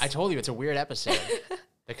this. I told you it's a weird episode.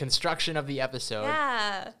 The construction of the episode.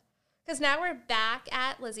 Yeah. Because now we're back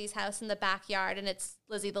at Lizzie's house in the backyard, and it's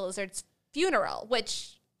Lizzie the Lizard's funeral,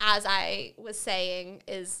 which, as I was saying,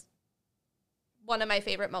 is one of my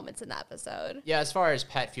favorite moments in the episode. Yeah, as far as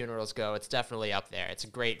pet funerals go, it's definitely up there. It's a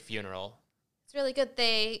great funeral. It's really good.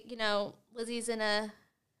 Lizzie's in a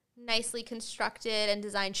nicely constructed and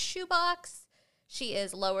designed shoebox. She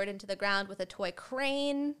is lowered into the ground with a toy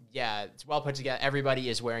crane. Yeah, it's well put together. Everybody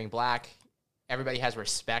is wearing black. Everybody has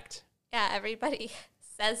respect. Yeah, everybody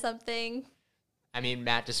says something. I mean,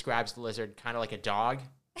 Matt describes the lizard kind of like a dog,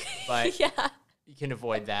 but yeah, you can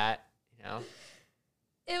avoid that, you know?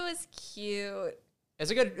 It was cute.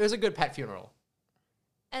 It was a good pet funeral.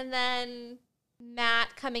 And then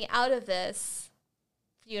Matt, coming out of this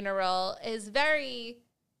funeral, is very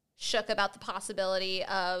shook about the possibility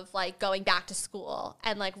of like going back to school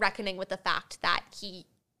and like reckoning with the fact that he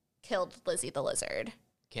killed Lizzie the Lizard.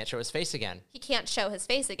 Can't show his face again. He can't show his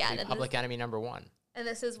face again. And public enemy number one. And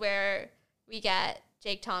this is where we get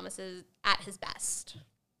Jake Thomas at his best.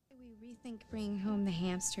 We rethink bringing home the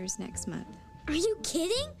hamsters next month. Are you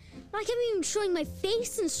kidding? I can't be even showing my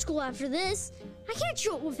face in school after this. I can't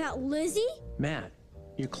show it without Lizzie. Matt,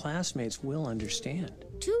 your classmates will understand.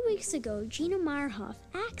 2 weeks ago, Gina Meyerhoff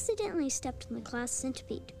accidentally stepped on the class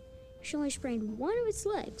centipede. She only sprained one of its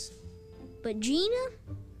legs. But Gina,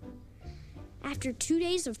 after 2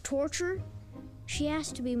 days of torture, she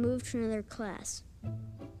asked to be moved to another class.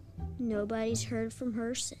 Nobody's heard from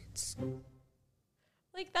her since.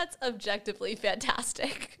 Like, that's objectively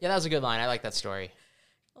fantastic. Yeah, that was a good line. I like that story.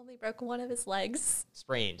 Only broke one of his legs.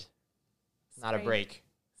 Sprained. Not a break.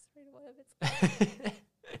 Sprained one of its legs.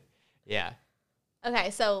 Yeah.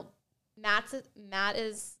 Okay, so Matt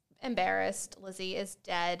is embarrassed. Lizzie is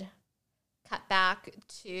dead. Cut back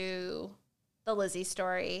to the Lizzie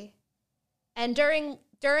story. And during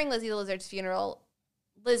Lizzie the Lizard's funeral,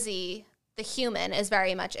 Lizzie, the human, is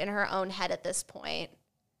very much in her own head at this point,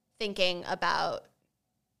 thinking about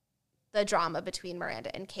the drama between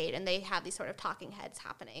Miranda and Kate, and they have these sort of talking heads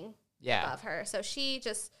happening above her. So she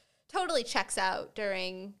just totally checks out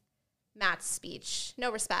during Matt's speech.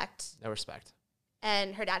 No respect. No respect.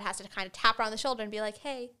 And her dad has to kind of tap her on the shoulder and be like,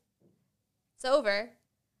 hey, it's over.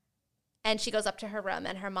 And she goes up to her room,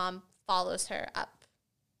 and her mom follows her up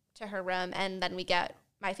to her room. And then we get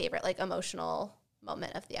my favorite, like, emotional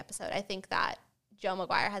moment of the episode. I think that Jo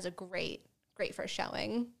McGuire has a great first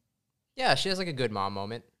showing. Yeah, she has, like, a good mom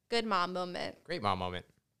moment. Good mom moment. Great mom moment.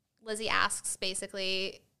 Lizzie asks,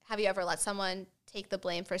 basically, have you ever let someone take the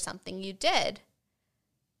blame for something you did?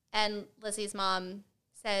 And Lizzie's mom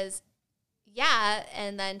says, yeah,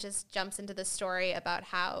 and then just jumps into the story about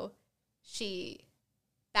how she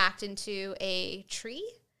backed into a tree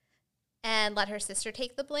and let her sister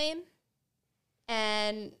take the blame.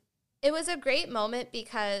 And it was a great moment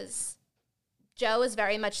because Jo was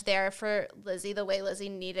very much there for Lizzie the way Lizzie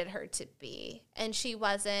needed her to be. And she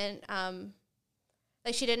wasn't,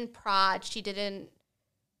 she didn't prod. It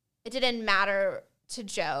didn't matter to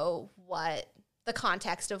Jo what the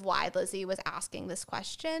context of why Lizzie was asking this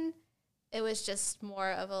question. It was just more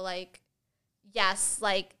of a, like, yes,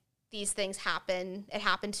 like, these things happen. It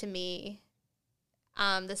happened to me.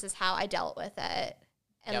 This is how I dealt with it.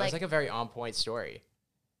 And yeah, it was like a very on-point story.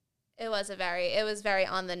 It was very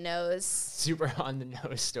on the nose. Super on the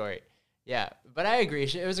nose story. Yeah, but I agree.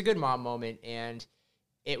 It was a good mom moment, and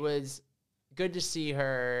it was good to see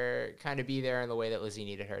her kind of be there in the way that Lizzie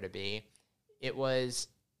needed her to be. It was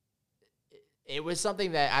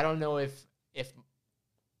something that I don't know if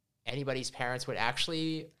anybody's parents would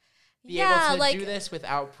actually be able to do this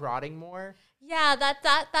without prodding more. Yeah,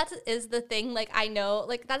 that is the thing. Like, I know,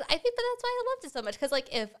 like, I think that's why I loved it so much. Because,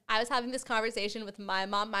 like, if I was having this conversation with my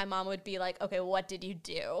mom would be like, okay, what did you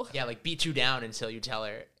do? Yeah, like, beat you down until you tell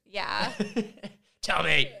her. Yeah. Tell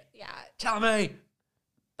me. Yeah. Tell me.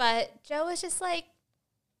 But Joe was just like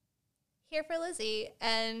here for Lizzie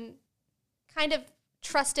and kind of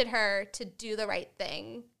trusted her to do the right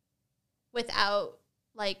thing without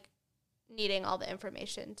like needing all the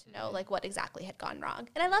information to know like what exactly had gone wrong.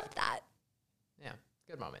 And I loved that. Yeah,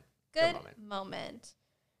 good moment. Good moment.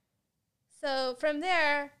 So from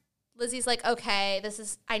there, Lizzie's like, okay,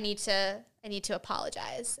 I need to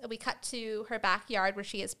apologize. And we cut to her backyard where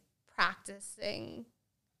she is practicing.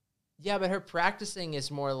 Yeah, but her practicing is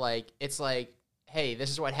more like, it's like, hey, this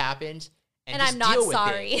is what happened. And I'm not deal with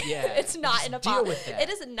sorry. It. Yeah, It's not an deal apology. with that. It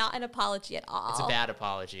is not an apology at all. It's a bad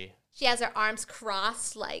apology. She has her arms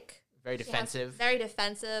crossed, like Very defensive. Very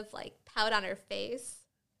defensive, like pout on her face.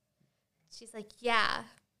 She's like, yeah,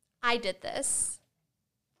 I did this.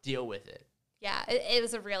 Deal with it. Yeah, it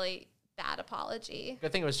was a really bad apology.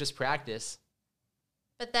 Good thing it was just practice.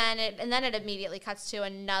 But then it immediately cuts to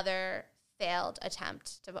another failed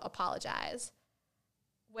attempt to apologize,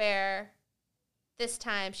 where this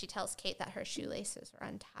time she tells Kate that her shoelaces are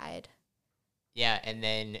untied. Yeah, and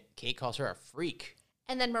then Kate calls her a freak.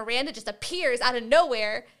 And then Miranda just appears out of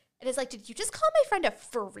nowhere and is like, did you just call my friend a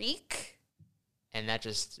freak? And that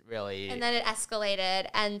just really... And then it escalated,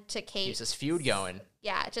 and to Kate... keeps this feud going.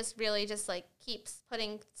 Yeah, it just really just, like, keeps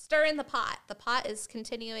stir in the pot. The pot is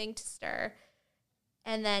continuing to stir.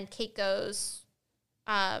 And then Kate goes,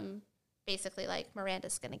 basically like,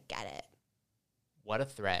 Miranda's going to get it. What a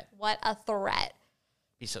threat. What a threat.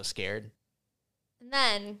 Be so scared. And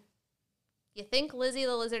then you think Lizzie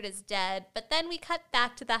the Lizard is dead, but then we cut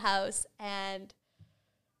back to the house, and...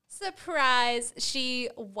 surprise, she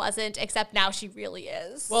wasn't, except now she really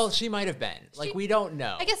is. Well, she might have been. Like, we don't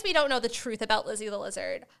know. I guess we don't know the truth about Lizzie the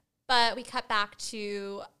Lizard, but we cut back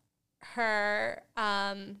to her,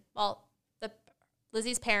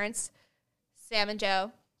 Lizzie's parents, Sam and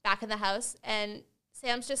Joe, back in the house, and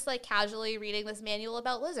Sam's just, like, casually reading this manual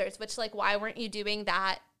about lizards, which, like, why weren't you doing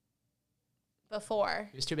that before?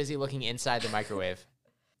 He was too busy looking inside the microwave.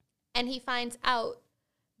 And he finds out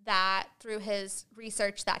that through his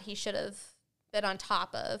research that he should have been on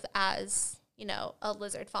top of as, you know, a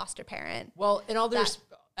lizard foster parent. Well, in all there's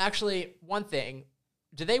actually one thing.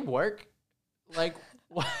 Do they work? Like,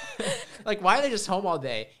 like, why are they just home all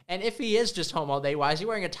day? And if he is just home all day, why is he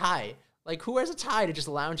wearing a tie? Like, who wears a tie to just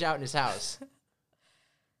lounge out in his house?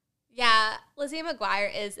 Yeah, Lizzie McGuire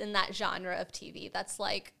is in that genre of TV that's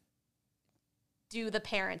like, do the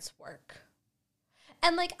parents work?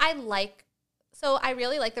 And, like, I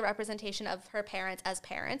really like the representation of her parents as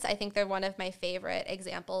parents. I think they're one of my favorite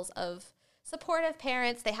examples of supportive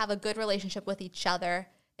parents. They have a good relationship with each other.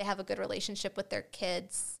 They have a good relationship with their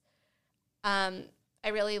kids. I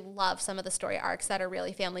really love some of the story arcs that are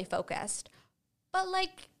really family focused. But,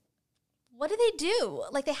 like, what do they do?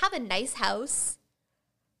 Like, they have a nice house.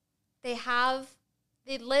 It's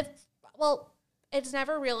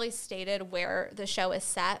never really stated where the show is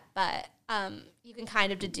set, but you can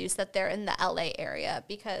kind of deduce that they're in the LA area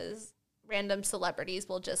because random celebrities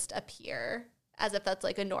will just appear as if that's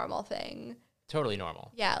like a normal thing. Totally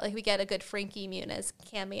normal. Yeah, like we get a good Frankie Muniz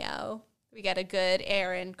cameo. We get a good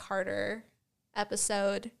Aaron Carter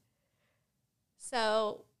episode.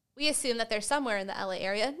 So we assume that they're somewhere in the LA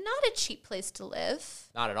area. Not a cheap place to live.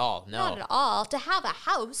 Not at all, no. Not at all. To have a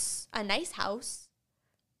house, a nice house,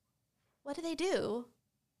 what do they do?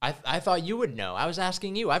 I thought you would know. I was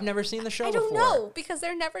asking you. I've never seen the show before. I don't know because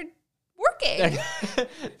they're never working.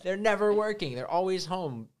 They're never working. They're always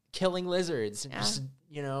home killing lizards and Yeah. just,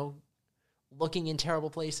 you know, looking in terrible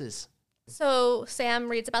places. So Sam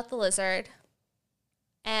reads about the lizard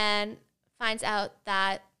and finds out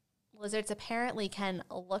that lizards apparently can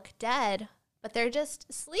look dead, but they're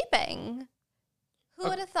just sleeping. Who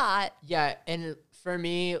would have thought? Yeah, and for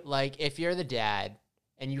me, like, if you're the dad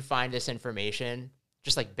and you find this information,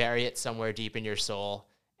 just, like, bury it somewhere deep in your soul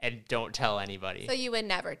and don't tell anybody. So you would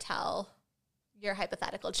never tell your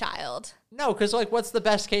hypothetical child. No, because, like, what's the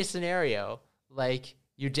best case scenario? Like,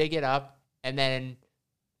 you dig it up and then,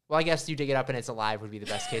 well, I guess you dig it up and it's alive would be the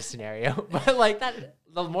best case scenario. But, like,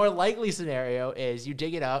 the more likely scenario is you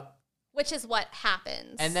dig it up. Which is what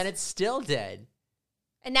happens. And then it's still dead.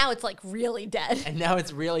 And now it's, like, really dead. And now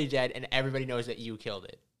it's really dead and everybody knows that you killed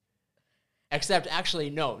it. Except, actually,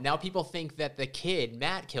 no. Now people think that the kid,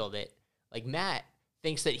 Matt, killed it. Like, Matt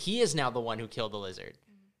thinks that he is now the one who killed the lizard.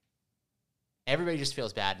 Mm-hmm. Everybody just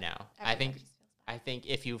feels bad now. I think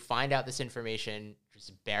if you find out this information,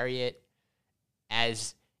 just bury it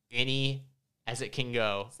as it can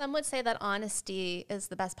go. Some would say that honesty is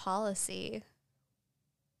the best policy.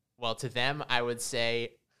 Well, to them, I would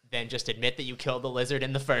say, then just admit that you killed the lizard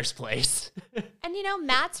in the first place. And, you know,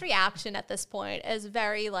 Matt's reaction at this point is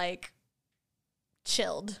very, like,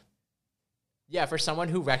 chilled. Yeah, for someone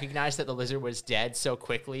who recognized that the lizard was dead so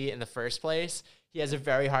quickly in the first place, he has a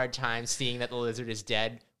very hard time seeing that the lizard is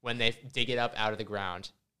dead when they dig it up out of the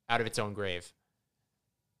ground, out of its own grave.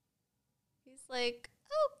 He's like,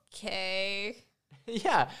 okay.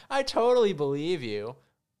 Yeah, I totally believe you.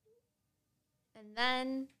 And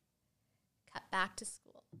then cut back to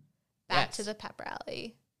school. Back Yes. to the pep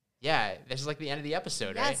rally. Yeah, this is like the end of the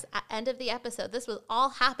episode, right? Yes, at end of the episode. This was all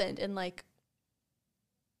happened in like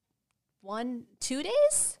 2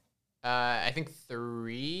 days? I think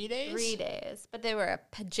 3 days? 3 days. But they were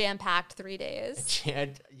a jam-packed 3 days.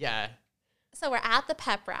 Yeah. So we're at the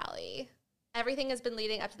pep rally. Everything has been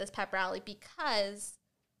leading up to this pep rally because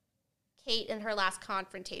Kate, in her last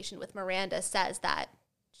confrontation with Miranda, says that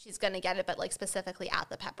she's going to get it, but like specifically at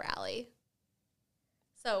the pep rally.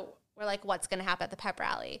 So we're like, what's going to happen at the pep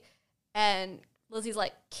rally? And Lizzie's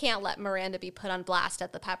like, can't let Miranda be put on blast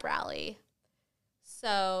at the pep rally.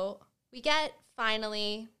 So we get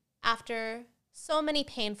finally, after so many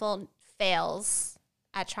painful fails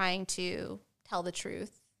at trying to tell the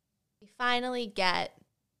truth, we finally get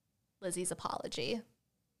Lizzie's apology.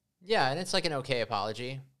 Yeah, and it's like an okay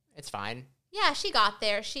apology. It's fine. Yeah, she got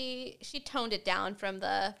there. She toned it down from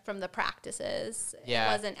the practices. Yeah.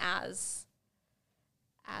 It wasn't as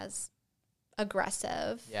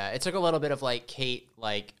aggressive. Yeah, it took a little bit of like Kate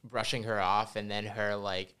like brushing her off, and then her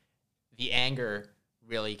like the anger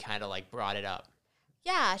really kind of like brought it up.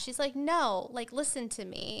 Yeah, she's like, no, like, listen to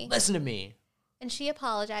me. Listen to me. And she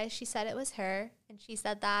apologized. She said it was her. And she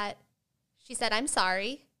said, I'm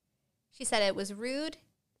sorry. She said it was rude.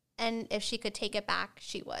 And if she could take it back,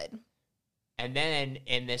 she would. And then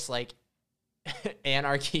in this like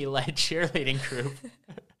anarchy-led cheerleading group,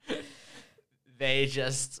 they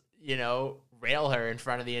just, rail her in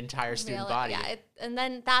front of the entire student body. Yeah, and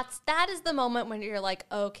then that is the moment when you're like,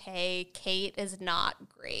 okay, Kate is not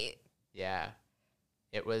great. Yeah.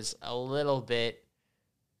 It was a little bit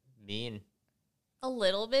mean. A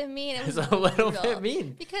little bit mean. It was a little bit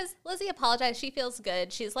mean. Because Lizzie apologized. She feels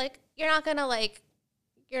good. She's like, you're not gonna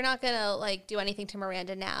do anything to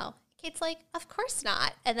Miranda now. Kate's like, of course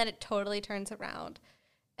not. And then it totally turns around.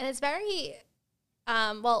 And it's very,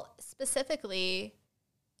 specifically,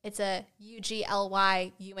 it's a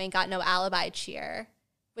UGLY, you ain't got no alibi cheer,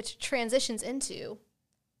 which transitions into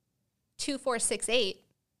 2468.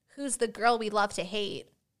 Who's the girl we love to hate?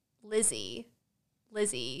 Lizzie.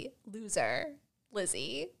 Lizzie. Loser.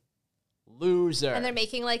 Lizzie. Loser. And they're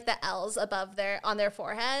making like the L's on their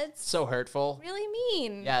foreheads. So hurtful. Really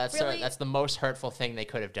mean. Yeah, really, that's the most hurtful thing they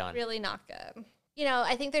could have done. Really not good.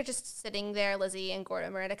 I think they're just sitting there, Lizzie and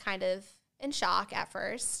Gordon Miranda, kind of in shock at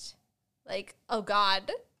first. Like, oh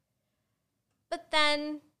God. But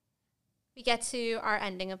then we get to our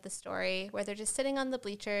ending of the story where they're just sitting on the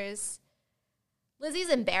bleachers. Lizzie's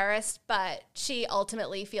embarrassed, but she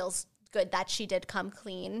ultimately feels good that she did come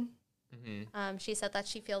clean. Mm-hmm. She said that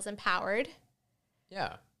she feels empowered.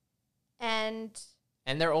 Yeah. And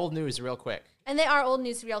they're old news real quick. And they are old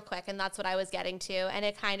news real quick, and that's what I was getting to. And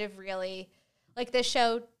it kind of really, like, this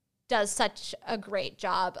show does such a great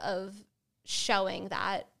job of showing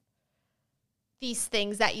that these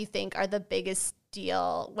things that you think are the biggest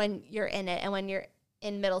deal when you're in it and when you're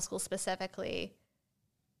in middle school specifically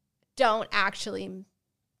don't actually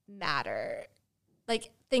matter. Like,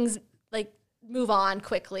 things, like, move on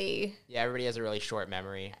quickly. Yeah, everybody has a really short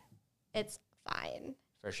memory. It's fine.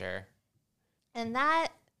 For sure. And that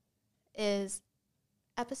is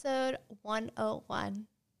episode 101.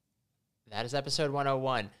 That is episode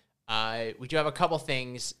 101. We do have a couple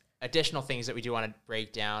additional things that we do want to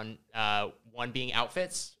break down. One being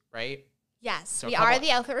outfits, right? Yes, So we are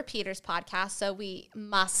the Outfit Repeaters podcast, so we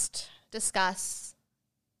must discuss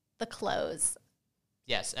the clothes.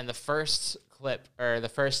 Yes, and the first clip, or the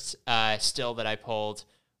first still that I pulled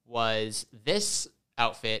was this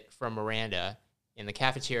outfit from Miranda in the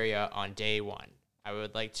cafeteria on day one. I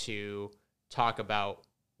would like to talk about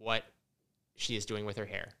what she is doing with her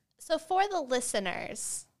hair. So for the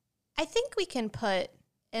listeners, I think we can put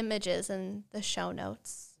images in the show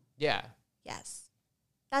notes. Yeah. Yes.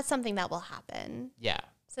 That's something that will happen. Yeah.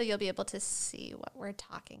 So you'll be able to see what we're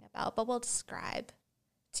talking about, but we'll describe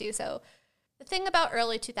too. So the thing about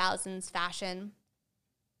early 2000s fashion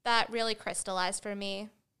that really crystallized for me,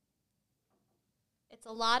 it's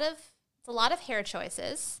a lot of hair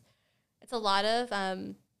choices. It's a lot of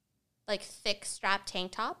like thick strap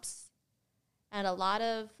tank tops and a lot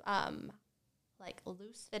of like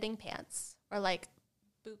loose fitting pants or like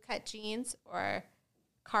boot cut jeans or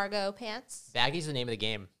cargo pants. Baggy's the name of the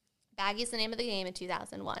game. Baggy's the name of the game in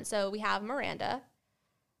 2001. So we have Miranda.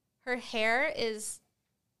 Her hair is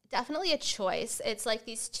definitely a choice. It's like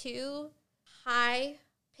these two high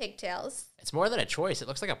pigtails. It's more than a choice. It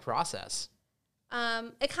looks like a process.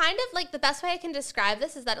 It kind of like the best way I can describe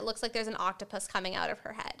this is that it looks like there's an octopus coming out of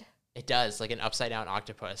her head. It does, like an upside down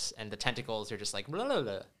octopus, and the tentacles are just like blah, blah,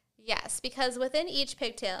 blah. Yes, because within each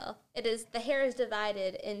pigtail, the hair is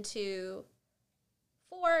divided into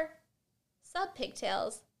 4 sub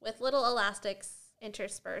pigtails with little elastics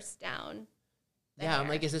interspersed down. Yeah, I'm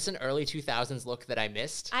like, is this an early 2000s look that I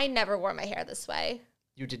missed? I never wore my hair this way.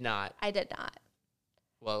 You did not. I did not.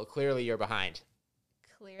 Well, clearly you're behind.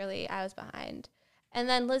 Clearly I was behind. And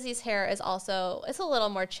then Lizzie's hair is also, it's a little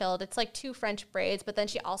more chilled. It's like 2 French braids, but then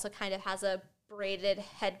she also kind of has a braided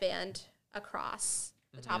headband across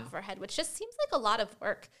the top of her head, which just seems like a lot of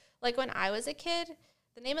work. Like when I was a kid,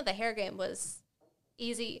 the name of the hair game was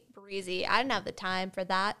easy breezy. I didn't have the time for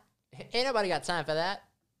that. Ain't nobody got time for that.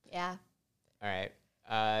 Yeah. All right.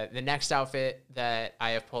 The next outfit that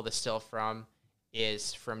I have pulled a still from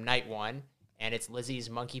is from night 1, and it's Lizzie's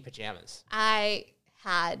monkey pajamas. I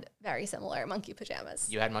had very similar monkey pajamas.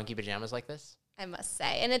 You had monkey pajamas like this? I must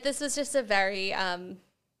say. And this was just a very,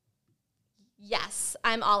 yes,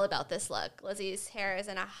 I'm all about this look. Lizzie's hair is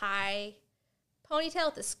in a high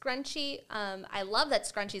ponytail with a scrunchie. I love that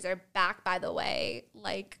scrunchies are back, by the way.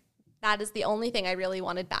 Like, that is the only thing I really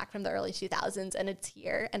wanted back from the early 2000s, and it's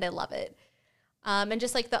here, and I love it. And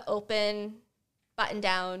just like the open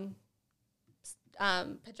button-down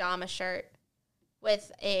pajama shirt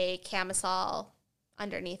with a camisole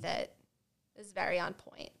underneath it is very on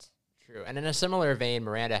point. True. And in a similar vein,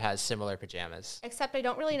 Miranda has similar pajamas. Except I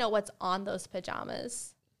don't really know what's on those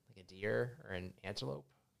pajamas. Like a deer or an antelope,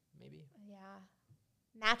 maybe? Yeah.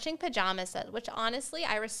 Matching pajama set, which honestly,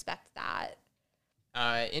 I respect that.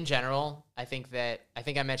 In general, I think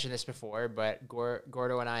I mentioned this before, but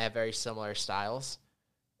Gordo and I have very similar styles.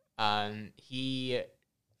 He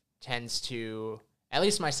tends to, at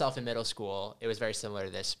least myself in middle school, it was very similar to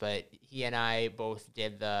this, but he and I both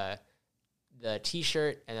did the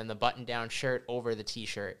t-shirt and then the button-down shirt over the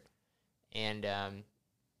t-shirt. And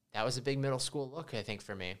that was a big middle school look, I think,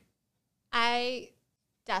 for me. I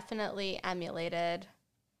definitely emulated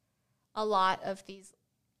a lot of these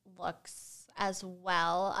looks as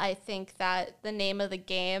well. I think that the name of the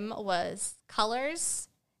game was colors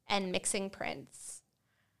and mixing prints.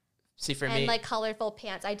 See, for me... And like colorful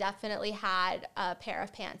pants. I definitely had a pair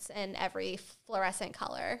of pants in every fluorescent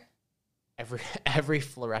color. Every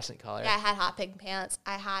fluorescent color? Yeah, I had hot pink pants.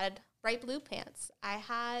 I had bright blue pants. I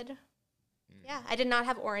had... Yeah, I did not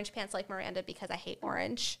have orange pants like Miranda because I hate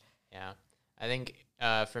orange. Yeah. I think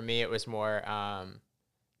for me it was more...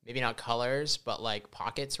 maybe not colors, but like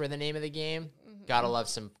pockets were the name of the game. Mm-hmm. Gotta love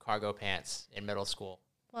some cargo pants in middle school.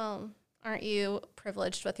 Well, aren't you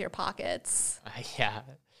privileged with your pockets? Yeah.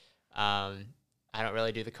 I don't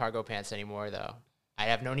really do the cargo pants anymore, though. I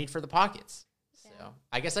have no need for the pockets. So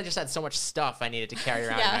I guess I just had so much stuff I needed to carry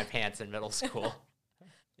around in my pants in middle school.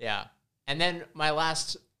 Yeah. And then my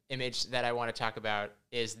last image that I want to talk about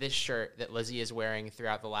is this shirt that Lizzie is wearing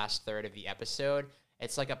throughout the last third of the episode.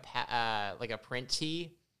 It's like a print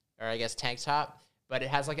tee, or I guess tank top, but it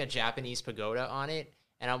has like a Japanese pagoda on it,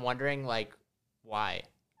 and I'm wondering like why.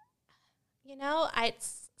 You know,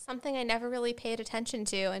 it's something I never really paid attention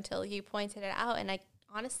to until you pointed it out, and I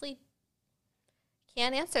honestly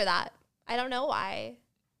can't answer that. I don't know why.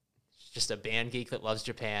 It's just a band geek that loves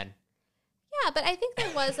Japan. Yeah, but I think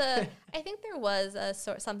there was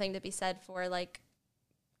something to be said for like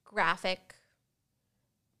graphic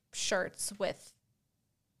shirts with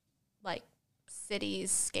like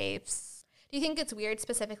cityscapes. Do you think it's weird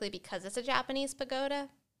specifically because it's a Japanese pagoda?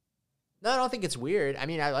 No, I don't think it's weird. I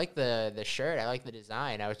mean, I like the shirt. I like the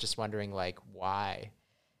design. I was just wondering, like, why?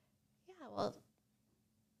 Yeah, well,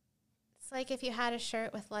 it's like if you had a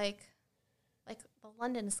shirt with, like the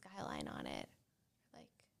London skyline on it. Like,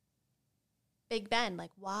 Big Ben.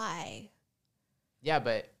 Like, why? Yeah,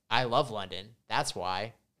 but I love London. That's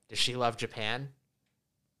why. Does she love Japan?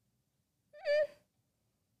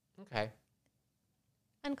 Okay.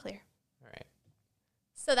 Unclear. All right.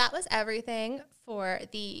 So that was everything for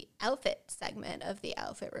the outfit segment of the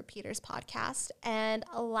Outfit Repeaters podcast. And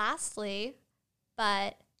lastly,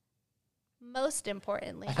 but most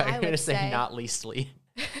importantly, I would say not leastly,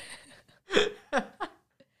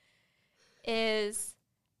 is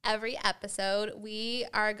every episode we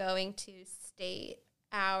are going to state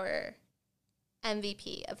our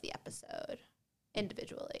MVP of the episode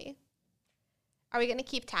individually. Are we going to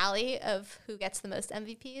keep tally of who gets the most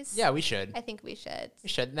MVPs? Yeah, we should. I think we should. We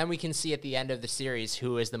should. And then we can see at the end of the series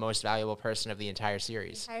who is the most valuable person of the entire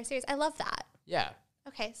series. I love that. Yeah.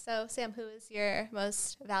 Okay, so Sam, who is your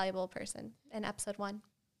most valuable person in episode 1?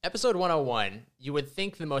 Episode 101, you would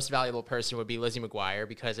think the most valuable person would be Lizzie McGuire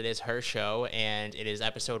because it is her show and it is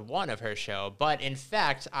episode 1 of her show. But in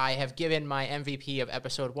fact, I have given my MVP of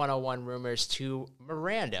episode 101 rumors to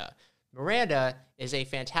Miranda. Miranda is a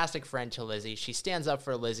fantastic friend to Lizzie. She stands up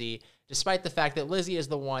for Lizzie, despite the fact that Lizzie is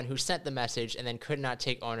the one who sent the message and then could not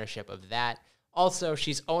take ownership of that. Also,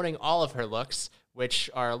 she's owning all of her looks, which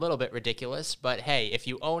are a little bit ridiculous. But hey, if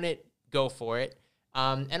you own it, go for it.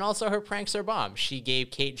 And also her pranks are bomb. She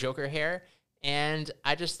gave Kate Joker hair, and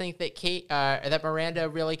I just think that that Miranda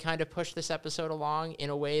really kind of pushed this episode along in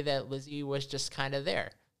a way that Lizzie was just kind of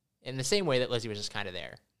there, in the same way that Lizzie was just kind of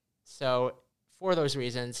there. So for those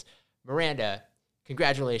reasons, Miranda,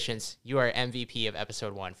 congratulations. You are MVP of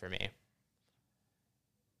episode 1 for me.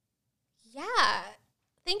 Yeah.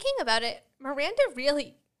 Thinking about it, Miranda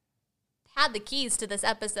really had the keys to this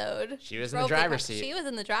episode. She was in the driver's seat. She was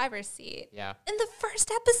in the driver's seat. Yeah. In the first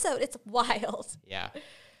episode. It's wild. Yeah.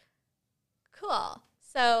 Cool.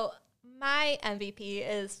 So my MVP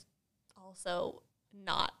is also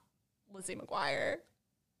not Lizzie McGuire.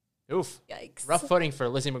 Oof. Yikes. Rough footing for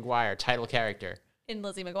Lizzie McGuire, title character. In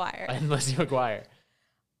Lizzie McGuire. And Lizzie McGuire.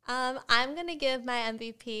 I'm going to give my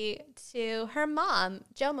MVP to her mom,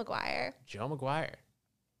 Jo McGuire. Jo McGuire.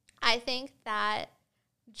 I think that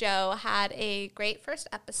Jo had a great first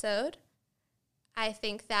episode. I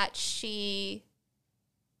think that she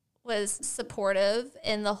was supportive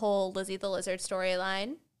in the whole Lizzie the Lizard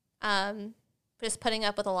storyline. Just putting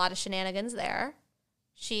up with a lot of shenanigans there.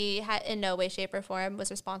 She had in no way, shape, or form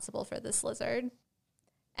was responsible for this lizard.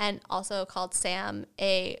 And also called Sam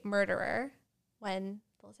a murderer when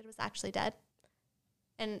the lizard was actually dead.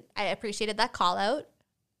 And I appreciated that call out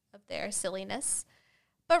of their silliness.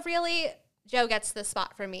 But really, Jo gets this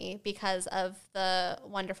spot for me because of the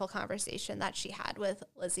wonderful conversation that she had with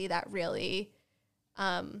Lizzie that really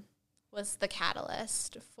was the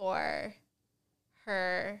catalyst for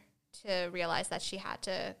her to realize that she had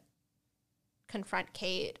to confront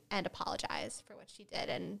Kate and apologize for what she did.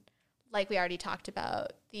 And like we already talked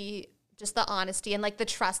about, just the honesty and like the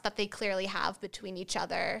trust that they clearly have between each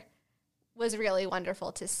other was really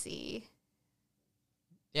wonderful to see.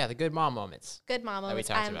 Yeah, the good mom moments. Good mom moments.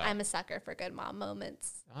 That we talked about. I'm a sucker for good mom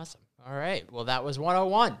moments. Awesome. All right. Well, that was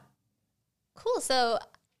 101. Cool. So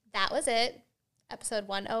that was it. Episode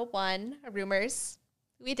 101, Rumors.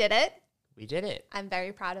 We did it. We did it. I'm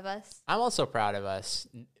very proud of us. I'm also proud of us.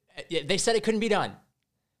 They said it couldn't be done.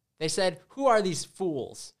 They said, who are these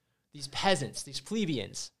fools, these peasants, these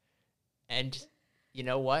plebeians? And you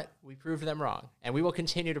know what? We proved them wrong. And we will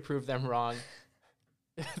continue to prove them wrong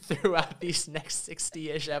throughout these next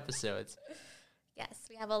 60-ish episodes. Yes,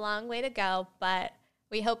 we have a long way to go, but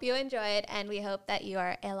we hope you enjoyed, and we hope that you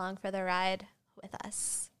are along for the ride with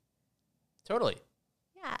us. Totally.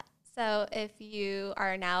 Yeah. So if you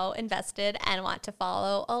are now invested and want to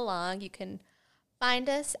follow along, you can find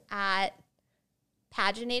us at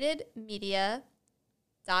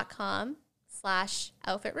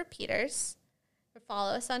paginatedmedia.com/outfitrepeaters, or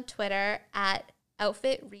follow us on Twitter at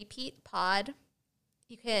outfitrepeatpod.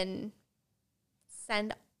 You can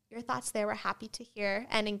send your thoughts there. We're happy to hear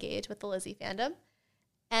and engage with the Lizzie fandom.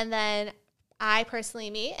 And then I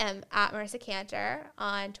personally, am at Marisa Cantor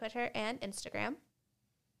on Twitter and Instagram.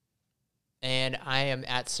 And I am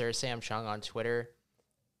at Sir Sam Chung on Twitter.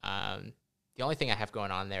 The only thing I have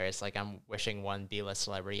going on there is like I'm wishing one B-list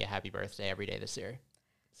celebrity a happy birthday every day this year.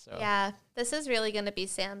 So yeah, this is really going to be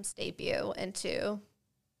Sam's debut into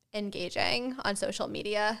engaging on social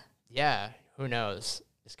media. Yeah, who knows?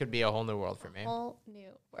 This could be a whole new world for me. Whole new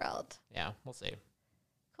world. Yeah, we'll see.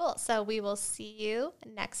 Cool. So we will see you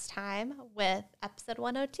next time with episode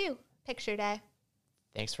 102, Picture Day.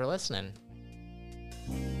 Thanks for listening.